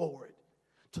look forward,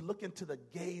 to look into the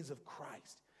gaze of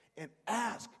Christ and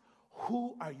ask,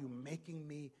 who are you making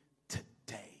me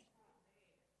today?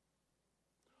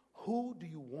 Who do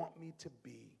you want me to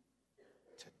be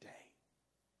today?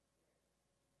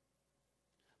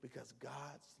 Because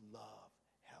God's love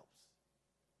helps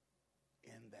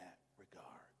in that regard.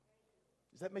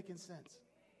 Is that making sense?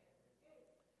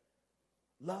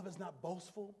 Love is not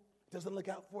boastful, doesn't look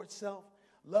out for itself.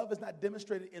 Love is not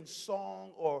demonstrated in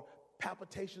song or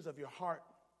palpitations of your heart.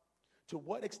 To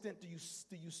what extent do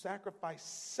you sacrifice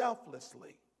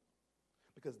selflessly?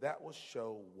 Because that will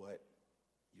show what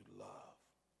you love.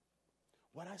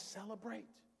 What I celebrate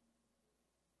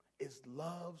is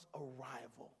love's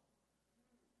arrival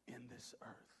in this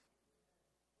earth.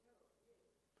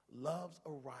 Love's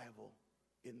arrival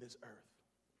in this earth.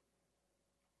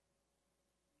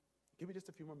 Give me just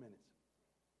a few more minutes.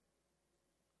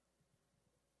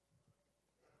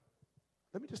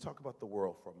 Let me just talk about the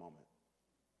world for a moment.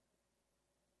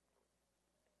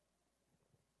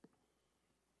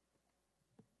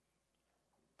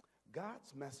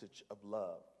 God's message of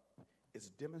love is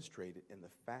demonstrated in the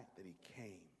fact that he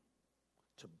came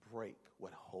to break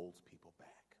what holds people back.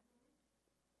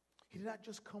 He did not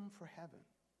just come for heaven.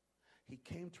 He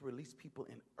came to release people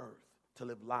in earth to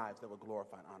live lives that will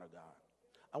glorify and honor God.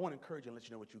 I want to encourage you and let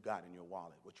you know what you got in your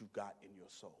wallet, what you've got in your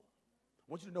soul.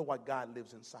 I want you to know why God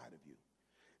lives inside of you.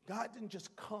 God didn't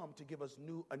just come to give us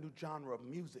a new genre of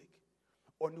music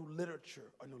or new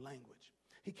literature or new language.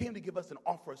 He came to give us and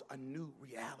offer us a new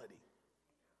reality.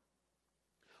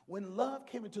 When love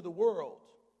came into the world,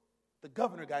 the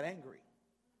governor got angry.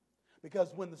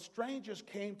 Because when the strangers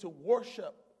came to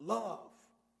worship love,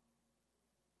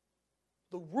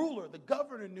 the ruler, the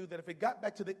governor knew that if it got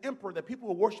back to the emperor, that people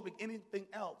were worshiping anything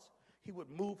else, he would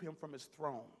move him from his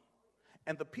throne.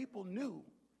 And the people knew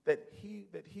that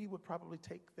he would probably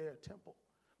take their temple.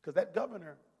 Because that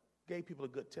governor gave people a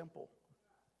good temple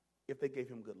if they gave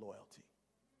him good loyalty.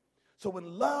 So when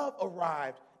love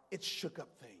arrived, it shook up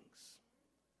things.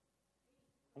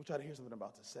 I want y'all to hear something I'm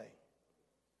about to say.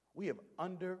 We have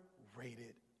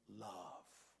underrated love.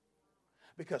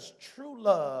 Because true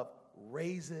love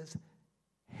raises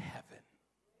heaven.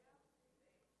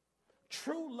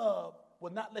 True love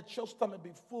will not let your stomach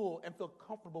be full and feel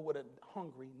comfortable with a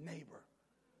hungry neighbor.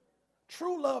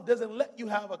 True love doesn't let you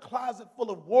have a closet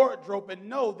full of wardrobe and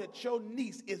know that your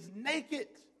niece is naked.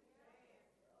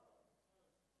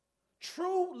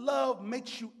 True love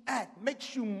makes you act,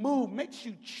 makes you move, makes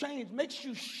you change, makes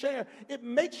you share. It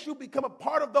makes you become a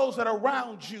part of those that are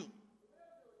around you.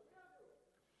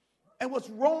 And what's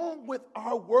wrong with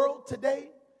our world today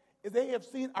is they have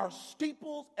seen our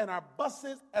steeples and our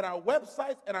buses and our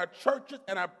websites and our churches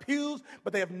and our pews,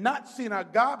 but they have not seen our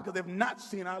God because they have not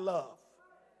seen our love.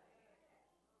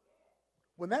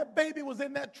 When that baby was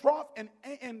in that trough and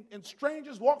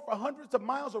strangers walked for hundreds of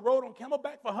miles or rode on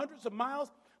camelback for hundreds of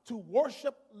miles to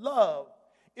worship love,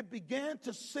 it began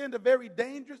to send a very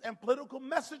dangerous and political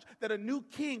message that a new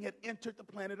king had entered the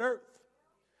planet Earth.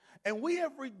 And we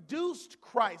have reduced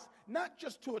Christ not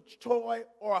just to a toy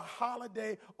or a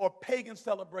holiday or pagan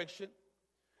celebration,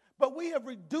 but we have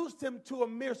reduced him to a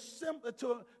mere semblance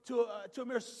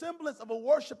of a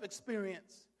worship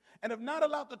experience, and have not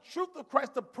allowed the truth of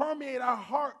Christ to permeate our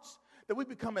hearts, that we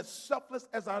become as selfless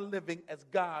as our living as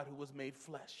God who was made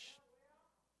flesh.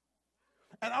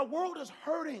 And our world is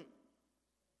hurting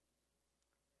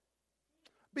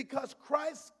because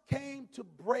Christ came to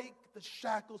break the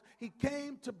shackles. He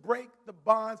came to break the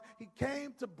bonds. He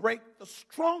came to break the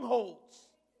strongholds.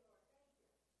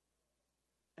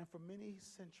 And for many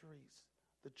centuries,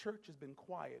 the church has been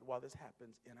quiet while this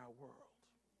happens in our world.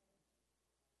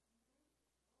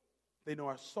 They know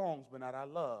our songs, but not our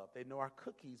love. They know our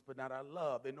cookies, but not our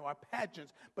love. They know our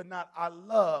pageants, but not our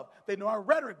love. They know our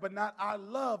rhetoric, but not our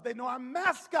love. They know our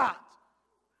mascot,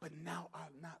 but now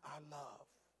not our love.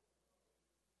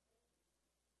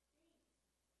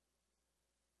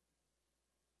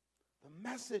 The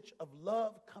message of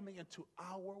love coming into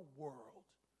our world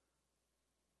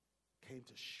came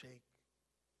to shake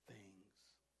things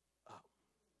up.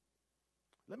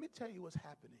 Let me tell you what's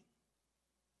happening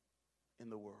in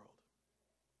the world.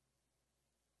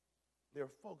 There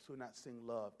are folks who are not seeing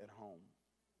love at home.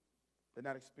 They're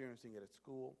not experiencing it at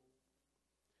school.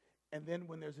 And then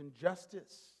when there's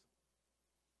injustice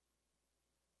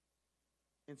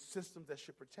in systems that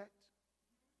should protect,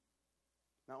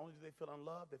 not only do they feel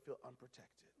unloved, they feel unprotected.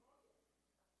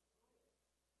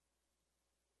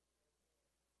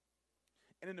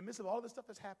 And in the midst of all this stuff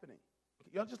that's happening,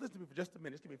 y'all just listen to me for just a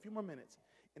minute. Just give me a few more minutes.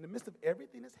 In the midst of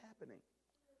everything that's happening,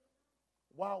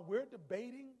 while we're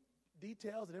debating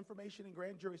details and information and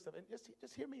grand jury stuff, and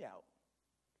just hear me out,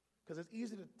 because it's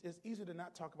easier to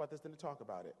not talk about this than to talk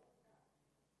about it.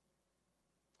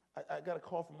 I got a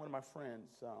call from one of my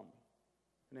friends.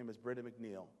 Her name is Brenda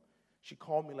McNeil. She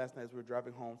called me last night as we were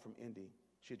driving home from Indy.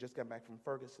 She had just gotten back from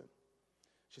Ferguson.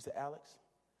 She said, Alex,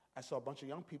 I saw a bunch of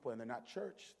young people, and they're not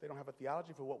church. They don't have a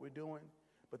theology for what we're doing,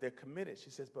 but they're committed. She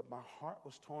says, but my heart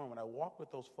was torn when I walked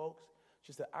with those folks.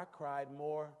 She said, I cried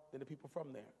more than the people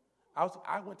from there.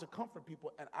 I went to comfort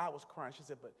people, and I was crying. She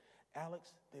said, but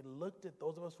Alex, they looked at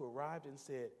those of us who arrived and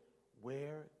said,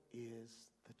 where is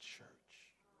the church?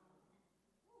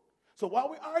 So while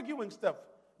we're arguing stuff,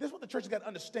 this is what the church has got to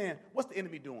understand. What's the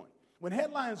enemy doing? When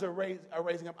headlines are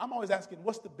raising up, I'm always asking,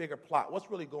 what's the bigger plot? What's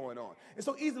really going on? It's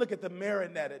so easy to look at the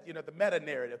the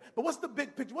meta-narrative. But what's the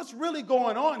big picture? What's really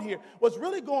going on here? What's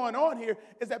really going on here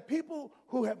is that people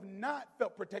who have not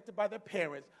felt protected by their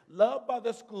parents, loved by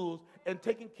their schools, and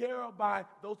taken care of by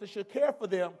those that should care for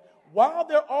them, while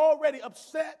they're already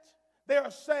upset, they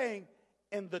are saying,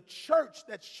 and the church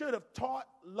that should have taught,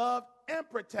 loved, and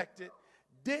protected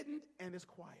didn't and is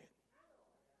quiet.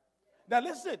 Now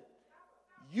listen.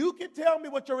 You can tell me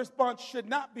what your response should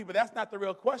not be, but that's not the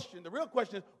real question. The real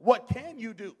question is, what can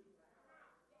you do?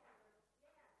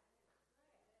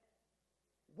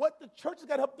 What the church has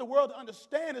got to help the world to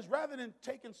understand is, rather than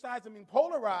taking sides and being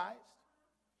polarized,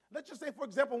 let's just say, for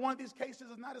example, one of these cases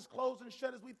is not as closed and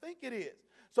shut as we think it is.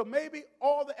 So maybe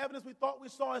all the evidence we thought we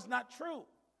saw is not true.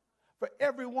 For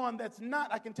everyone that's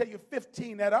not, I can tell you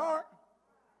 15 that are.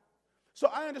 So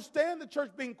I understand the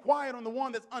church being quiet on the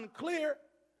one that's unclear,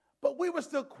 but we were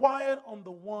still quiet on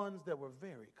the ones that were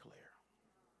very clear.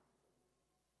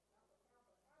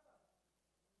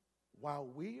 While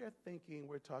we are thinking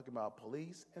we're talking about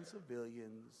police and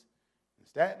civilians in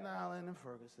Staten Island and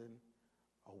Ferguson,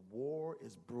 a war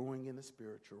is brewing in the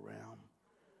spiritual realm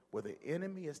where the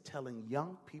enemy is telling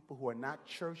young people who are not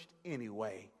churched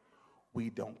anyway,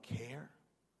 we don't care,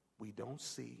 we don't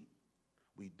see,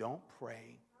 we don't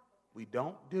pray, we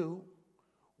don't do,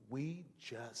 we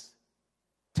just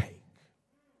take.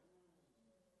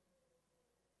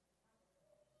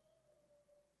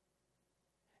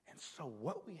 And so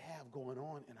what we have going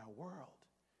on in our world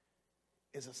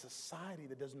is a society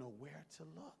that doesn't know where to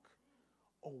look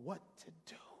or what to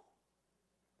do.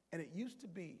 And it used to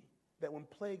be that when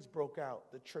plagues broke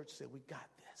out, the church said, we got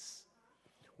this.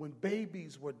 When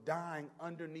babies were dying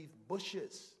underneath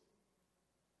bushes,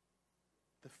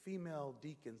 the female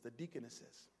deacons, the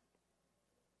deaconesses,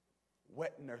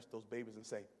 wet nurse those babies and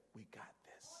say, we got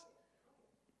this.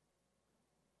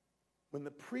 When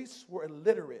the priests were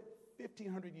illiterate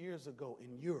 1,500 years ago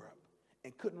in Europe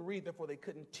and couldn't read, therefore they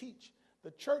couldn't teach,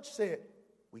 the church said,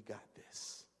 we got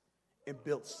this. And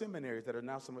built seminaries that are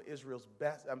now some of Israel's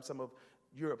best, some of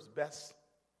Europe's best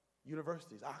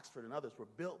universities. Oxford and others were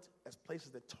built as places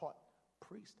that taught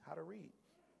priests how to read.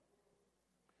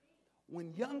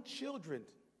 When young children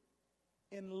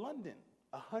in London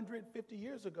 150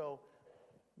 years ago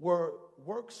were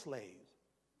work slaves,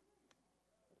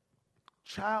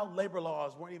 child labor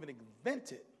laws weren't even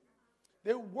invented.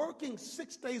 They're working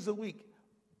 6 days a week,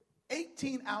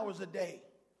 18 hours a day.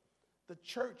 The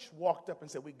church walked up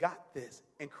and said, we got this,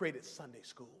 and created Sunday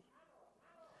school.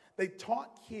 They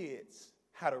taught kids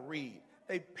how to read.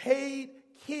 They paid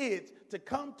kids to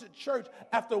come to church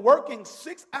after working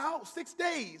 6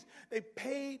 days. They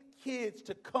paid kids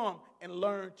to come and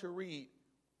learn to read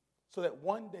so that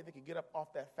one day they could get up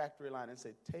off that factory line and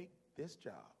say, take this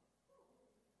job.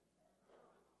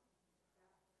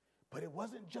 But it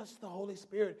wasn't just the Holy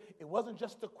Spirit. It wasn't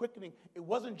just the quickening. It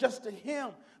wasn't just a hymn.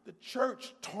 The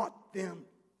church taught them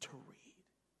to read.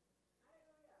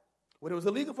 When it was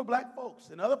illegal for black folks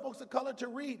and other folks of color to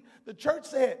read, the church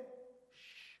said,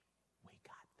 shh, we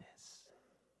got this.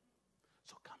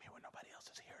 So come here when nobody else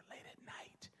is here late at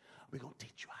night. We're going to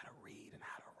teach you how to read and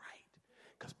how to write.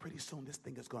 Because pretty soon this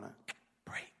thing is going to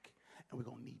break. And we're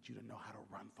going to need you to know how to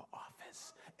run for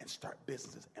office and start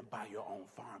businesses and buy your own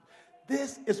farm.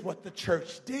 This is what the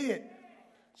church did.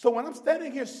 So when I'm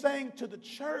standing here saying to the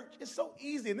church, it's so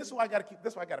easy, and this is why I got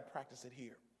to practice it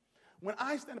here. When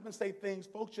I stand up and say things,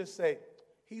 folks just say,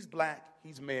 he's black,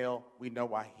 he's male, we know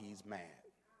why he's mad.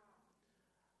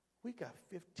 We got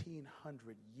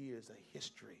 1,500 years of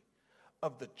history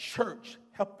of the church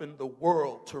helping the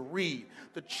world to read,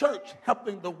 the church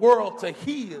helping the world to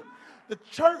heal, the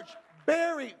church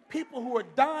buried people who were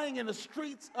dying in the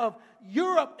streets of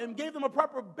Europe and gave them a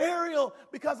proper burial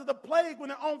because of the plague when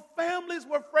their own families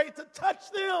were afraid to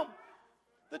touch them.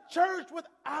 The church,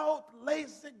 without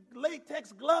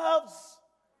latex gloves,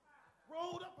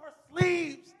 rolled up her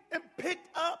sleeves and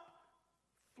picked up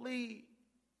flea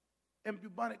and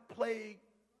bubonic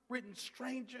plague-ridden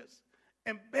strangers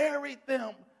and buried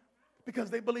them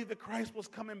because they believed that Christ was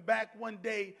coming back one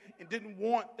day and didn't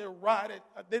want their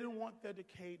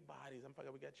decayed bodies. I'm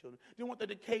forgetting we got children. Didn't want their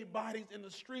decayed bodies in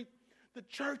the street. The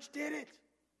church did it.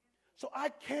 So I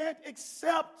can't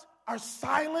accept our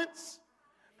silence.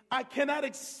 I cannot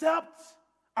accept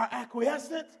our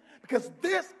acquiescence because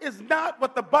this is not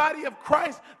what the body of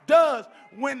Christ does.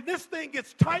 When this thing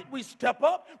gets tight, we step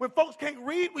up. When folks can't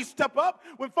read, we step up.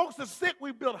 When folks are sick,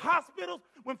 we build hospitals.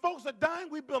 When folks are dying,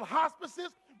 we build hospices.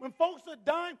 When folks are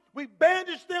dying, we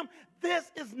bandage them.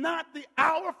 This is not the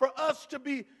hour for us to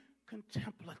be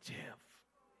contemplative.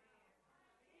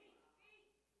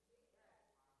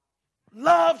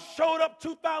 Love showed up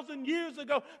 2,000 years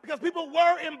ago because people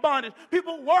were in bondage.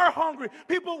 People were hungry.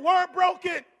 People were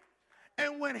broken.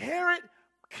 And when Herod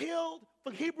killed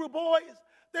the Hebrew boys,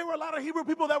 there were a lot of Hebrew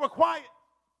people that were quiet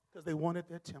because they wanted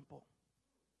their temple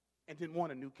and didn't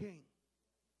want a new king.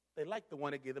 They liked the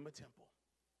one that gave them a temple.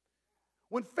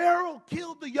 When Pharaoh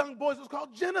killed the young boys, it was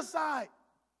called genocide.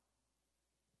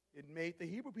 It made the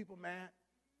Hebrew people mad,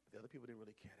 but the other people didn't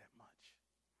really care that much.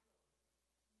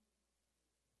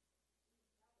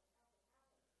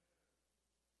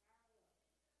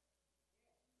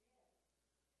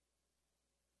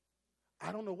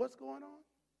 I don't know what's going on,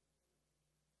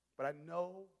 but I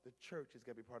know the church is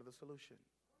going to be part of the solution.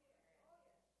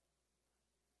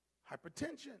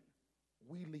 Hypertension,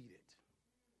 we lead it.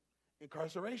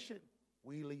 Incarceration,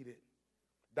 we lead it.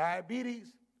 Diabetes,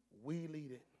 we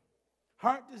lead it.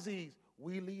 Heart disease,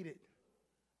 we lead it.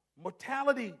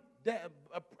 Mortality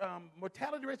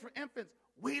rates for infants,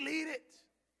 we lead it.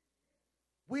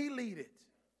 We lead it.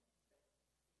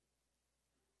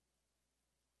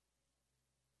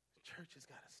 The church has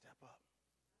got to step up.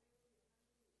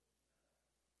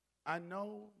 I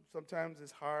know sometimes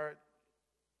it's hard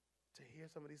to hear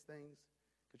some of these things.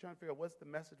 You're trying to figure out what's the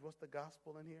message, what's the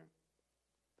gospel in here.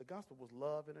 The gospel was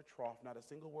love in a trough, not a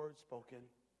single word spoken,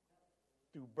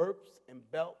 through burps and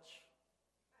belch,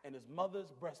 and his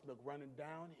mother's breast milk running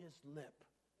down his lip.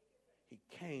 He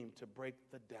came to break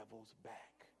the devil's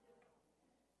back.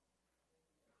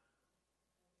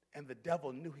 And the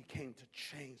devil knew he came to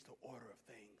change the order of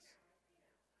things.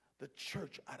 The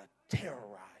church ought to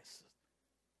terrorize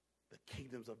the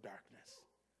kingdoms of darkness.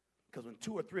 Because when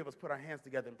 2 or 3 of us put our hands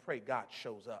together and pray, God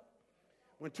shows up.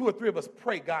 When 2 or 3 of us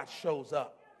pray, God shows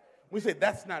up. We say,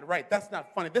 that's not right. That's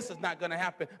not funny. This is not going to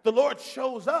happen. The Lord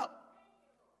shows up.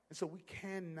 And so we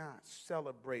cannot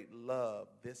celebrate love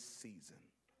this season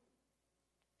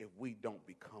if we don't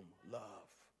become love.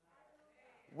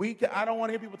 I don't want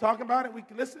to hear people talking about it. We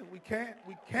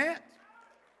can't.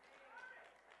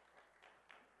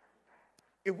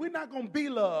 If we're not going to be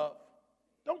love,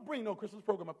 don't bring no Christmas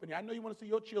program up in here. I know you want to see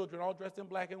your children all dressed in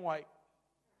black and white.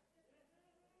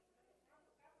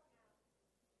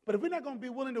 But if we're not going to be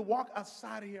willing to walk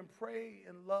outside of here and pray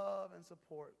and love and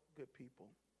support good people,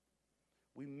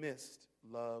 we missed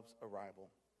love's arrival.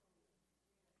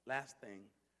 Last thing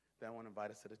that I want to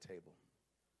invite us to the table.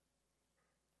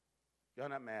 Y'all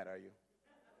not mad, are you?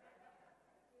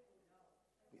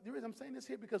 The reason I'm saying this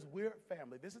here because we're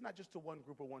family. This is not just to one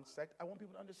group or one sect. I want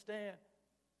people to understand.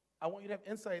 I want you to have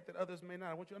insight that others may not.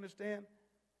 I want you to understand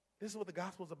this is what the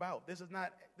gospel is about. This is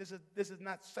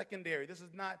not secondary. This is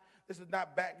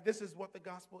not back. This is what the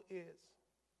gospel is.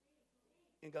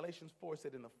 In Galatians 4, it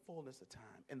said, in the fullness of time,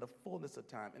 in the fullness of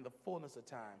time, in the fullness of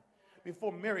time.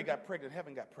 Before Mary got pregnant,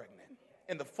 heaven got pregnant.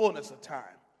 In the fullness of time.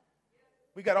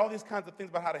 We got all these kinds of things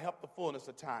about how to help the fullness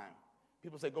of time.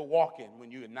 People say go walking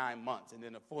when you're 9 months, and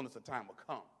then the fullness of time will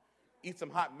come. Eat some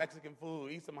hot Mexican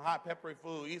food, eat some hot peppery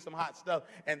food, eat some hot stuff,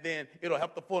 and then it'll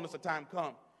help the fullness of time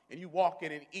come. And you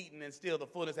walking and eating, and still the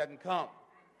fullness hasn't come.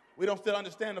 We don't still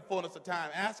understand the fullness of time.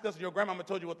 Ask us, your grandmama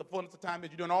told you what the fullness of time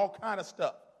is. You're doing all kind of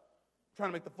stuff, trying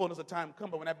to make the fullness of time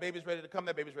come. But when that baby's ready to come,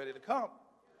 that baby's ready to come.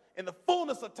 In the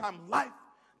fullness of time, life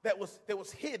that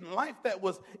was hidden, life that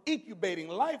was incubating,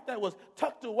 life that was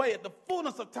tucked away, at the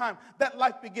fullness of time, that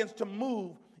life begins to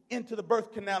move into the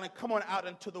birth canal and come on out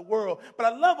into the world. But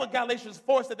I love what Galatians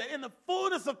 4 said, that in the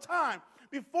fullness of time,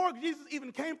 before Jesus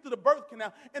even came through the birth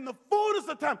canal, in the fullness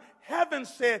of time, heaven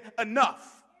said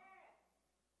enough.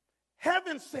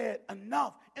 Heaven said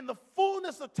enough. In the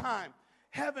fullness of time,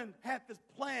 heaven had this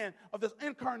plan of this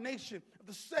incarnation of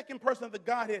the second person of the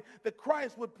Godhead, that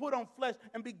Christ would put on flesh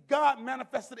and be God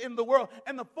manifested in the world.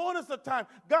 In the fullness of time,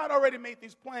 God already made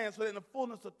these plans so that in the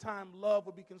fullness of time, love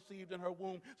would be conceived in her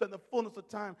womb. So in the fullness of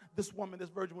time, this woman, this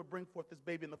virgin, would bring forth this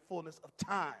baby in the fullness of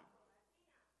time.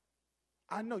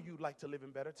 I know you like to live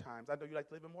in better times. I know you like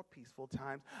to live in more peaceful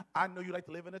times. I know you like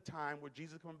to live in a time where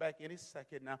Jesus is coming back any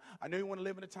second now. I know you want to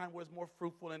live in a time where it's more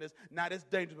fruitful and it's not as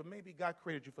dangerous, but maybe God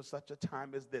created you for such a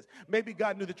time as this. Maybe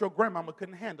God knew that your grandmama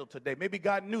couldn't handle today. Maybe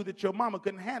God knew that your mama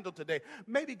couldn't handle today.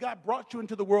 Maybe God brought you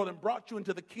into the world and brought you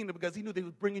into the kingdom because he knew that he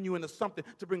was bringing you into something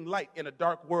to bring light in a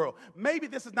dark world. Maybe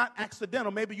this is not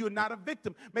accidental. Maybe you're not a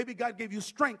victim. Maybe God gave you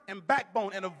strength and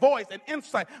backbone and a voice and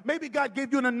insight. Maybe God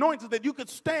gave you an anointing that you could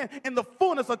stand in the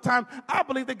fullness of time. I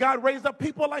believe that God raised up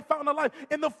people like Fountain of Life.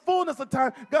 In the fullness of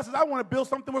time, God says, I want to build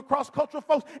something with cross-cultural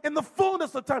folks. In the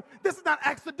fullness of time, this is not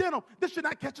accidental. This should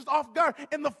not catch us off guard.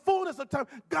 In the fullness of time,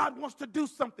 God wants to do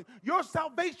something. Your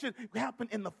salvation happened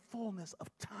in the fullness of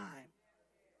time.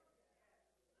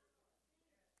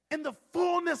 In the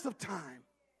fullness of time.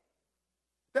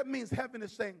 That means heaven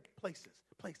is saying places,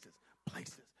 places,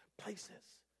 places, places.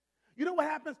 You know what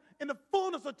happens? In the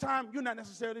fullness of time, you're not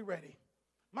necessarily ready.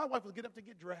 My wife would get up to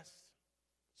get dressed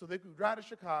so they could drive to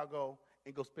Chicago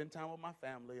and go spend time with my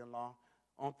family-in-law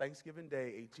on Thanksgiving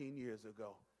Day 18 years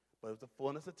ago. But it was the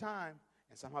fullness of time,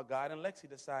 and somehow God and Lexi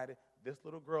decided this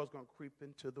little girl is going to creep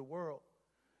into the world.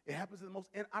 It happens in the most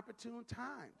inopportune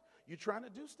times. You're trying to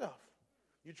do stuff.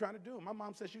 You're trying to do it. My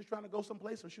mom said she was trying to go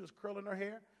someplace, so she was curling her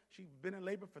hair. She'd been in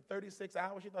labor for 36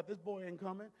 hours. She thought, this boy ain't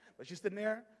coming. But she's sitting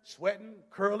there, sweating,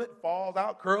 curl it, falls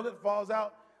out, curl it, falls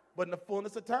out. But in the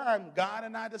fullness of time, God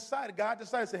decided,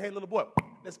 say, hey, little boy,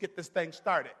 let's get this thing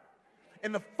started.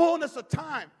 In the fullness of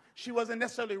time, she wasn't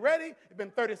necessarily ready. It'd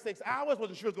been 36 hours,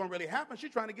 wasn't sure it was going to really happen.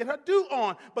 She's trying to get her due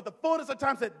on. But the fullness of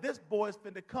time said, this boy is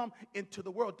finna come into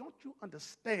the world. Don't you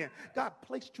understand? God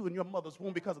placed you in your mother's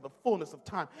womb because of the fullness of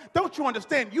time. Don't you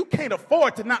understand? You can't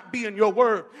afford to not be in your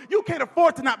word. You can't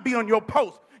afford to not be on your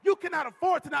post. You cannot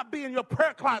afford to not be in your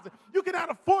prayer closet. You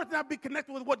cannot afford to not be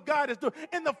connected with what God is doing.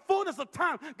 In the fullness of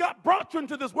time, God brought you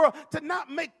into this world to not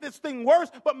make this thing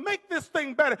worse, but make this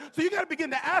thing better. So you got to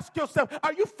begin to ask yourself,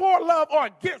 are you for love or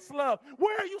against love?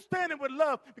 Where are you standing with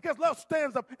love? Because love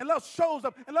stands up, and love shows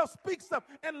up, and love speaks up,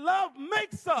 and love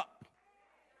makes up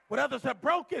what others have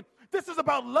broken. This is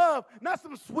about love, not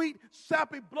some sweet,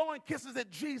 sappy, blowing kisses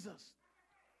at Jesus.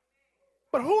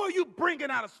 But who are you bringing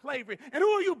out of slavery? And who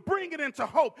are you bringing into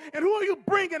hope? And who are you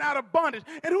bringing out of bondage?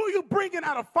 And who are you bringing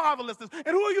out of fatherlessness?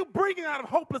 And who are you bringing out of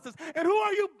hopelessness? And who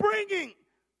are you bringing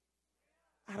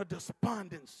out of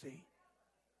despondency?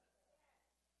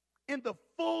 in the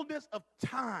fullness of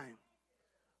time,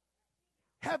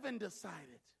 heaven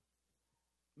decided.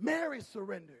 Mary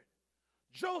surrendered.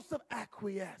 Joseph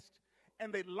acquiesced.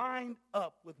 And they lined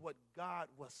up with what God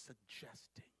was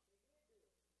suggesting.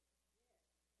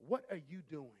 What are you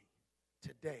doing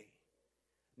today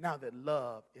now that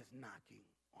love is knocking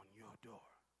on your door?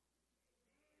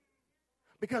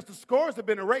 Because the scores have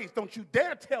been erased. Don't you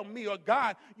dare tell me or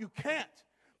God you can't.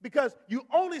 Because you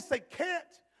only say can't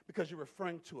because you're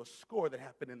referring to a score that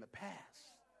happened in the past.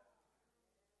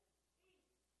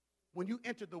 When you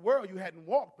entered the world, you hadn't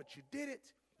walked, but you did it.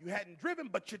 You hadn't driven,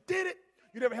 but you did it.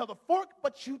 You never held a fork,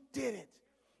 but you did it.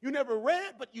 You never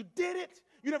read, but you did it.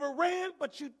 You never ran,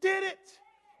 but you did it.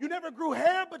 You never grew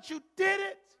hair, but you did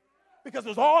it. Because it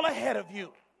was all ahead of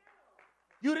you.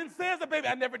 You didn't say as a baby,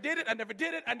 I never did it, I never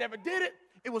did it, I never did it.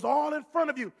 It was all in front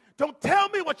of you. Don't tell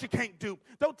me what you can't do.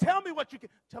 Don't tell me what you can.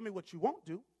 Tell me what you won't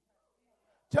do.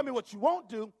 Tell me what you won't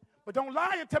do, but don't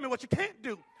lie and tell me what you can't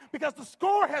do. Because the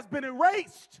score has been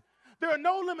erased. There are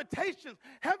no limitations.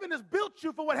 Heaven has built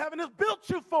you for what heaven has built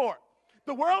you for.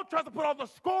 The world tries to put all the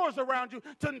scores around you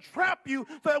to entrap you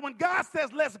so that when God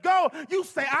says, let's go, you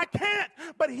say, I can't.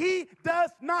 But he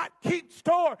does not keep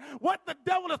score. What the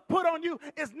devil has put on you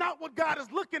is not what God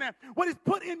is looking at. What he's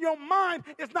put in your mind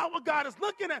is not what God is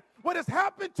looking at. What has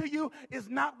happened to you is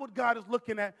not what God is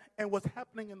looking at. And what's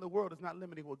happening in the world is not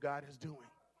limiting what God is doing.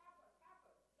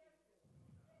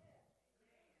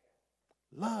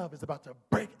 Love is about to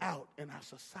break out in our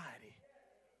society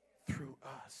through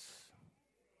us.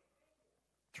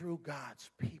 Through God's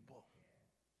people.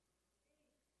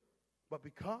 But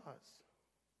because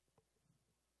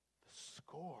the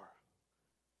score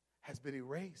has been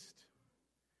erased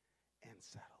and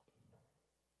settled.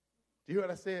 Do you hear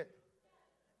what I said?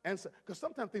 And so, because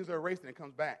sometimes things are erased and it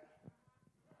comes back.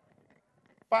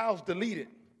 Files deleted.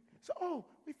 So, oh,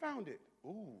 we found it.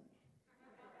 Ooh.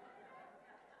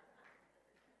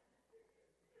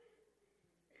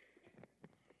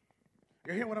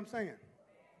 You hear what I'm saying?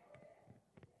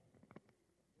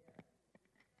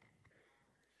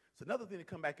 It's another thing to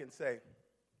come back and say,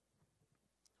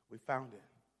 we found it,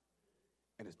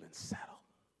 and it's been settled.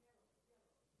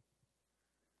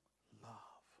 Love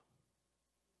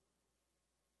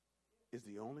is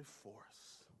the only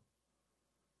force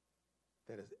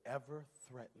that has ever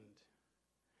threatened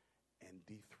and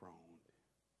dethroned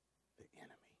the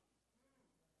enemy.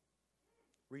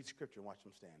 Read scripture and watch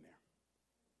him stand there.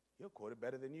 He'll quote it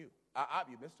better than you.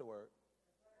 You missed a word.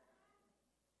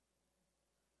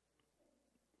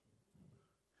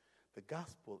 The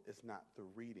gospel is not the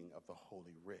reading of the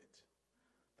Holy Writ.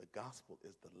 The gospel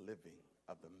is the living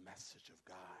of the message of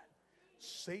God.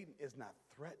 Satan is not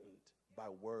threatened by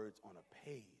words on a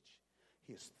page.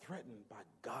 He is threatened by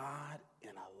God in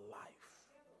a life.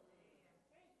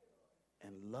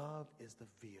 And love is the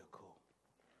vehicle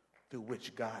through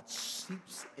which God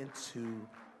seeps into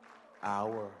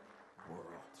our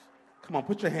world. Come on,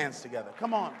 put your hands together.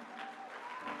 Come on.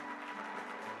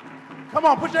 Come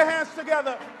on, put your hands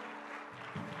together.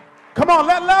 Come on,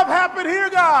 let love happen here,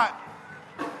 God.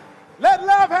 Let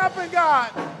love happen,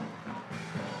 God.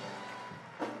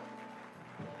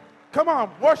 Come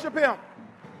on, worship him.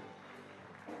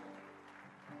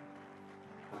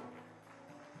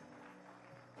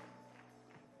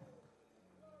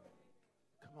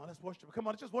 Come on, let's worship. Come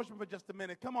on, let's just worship for just a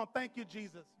minute. Come on, thank you,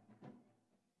 Jesus.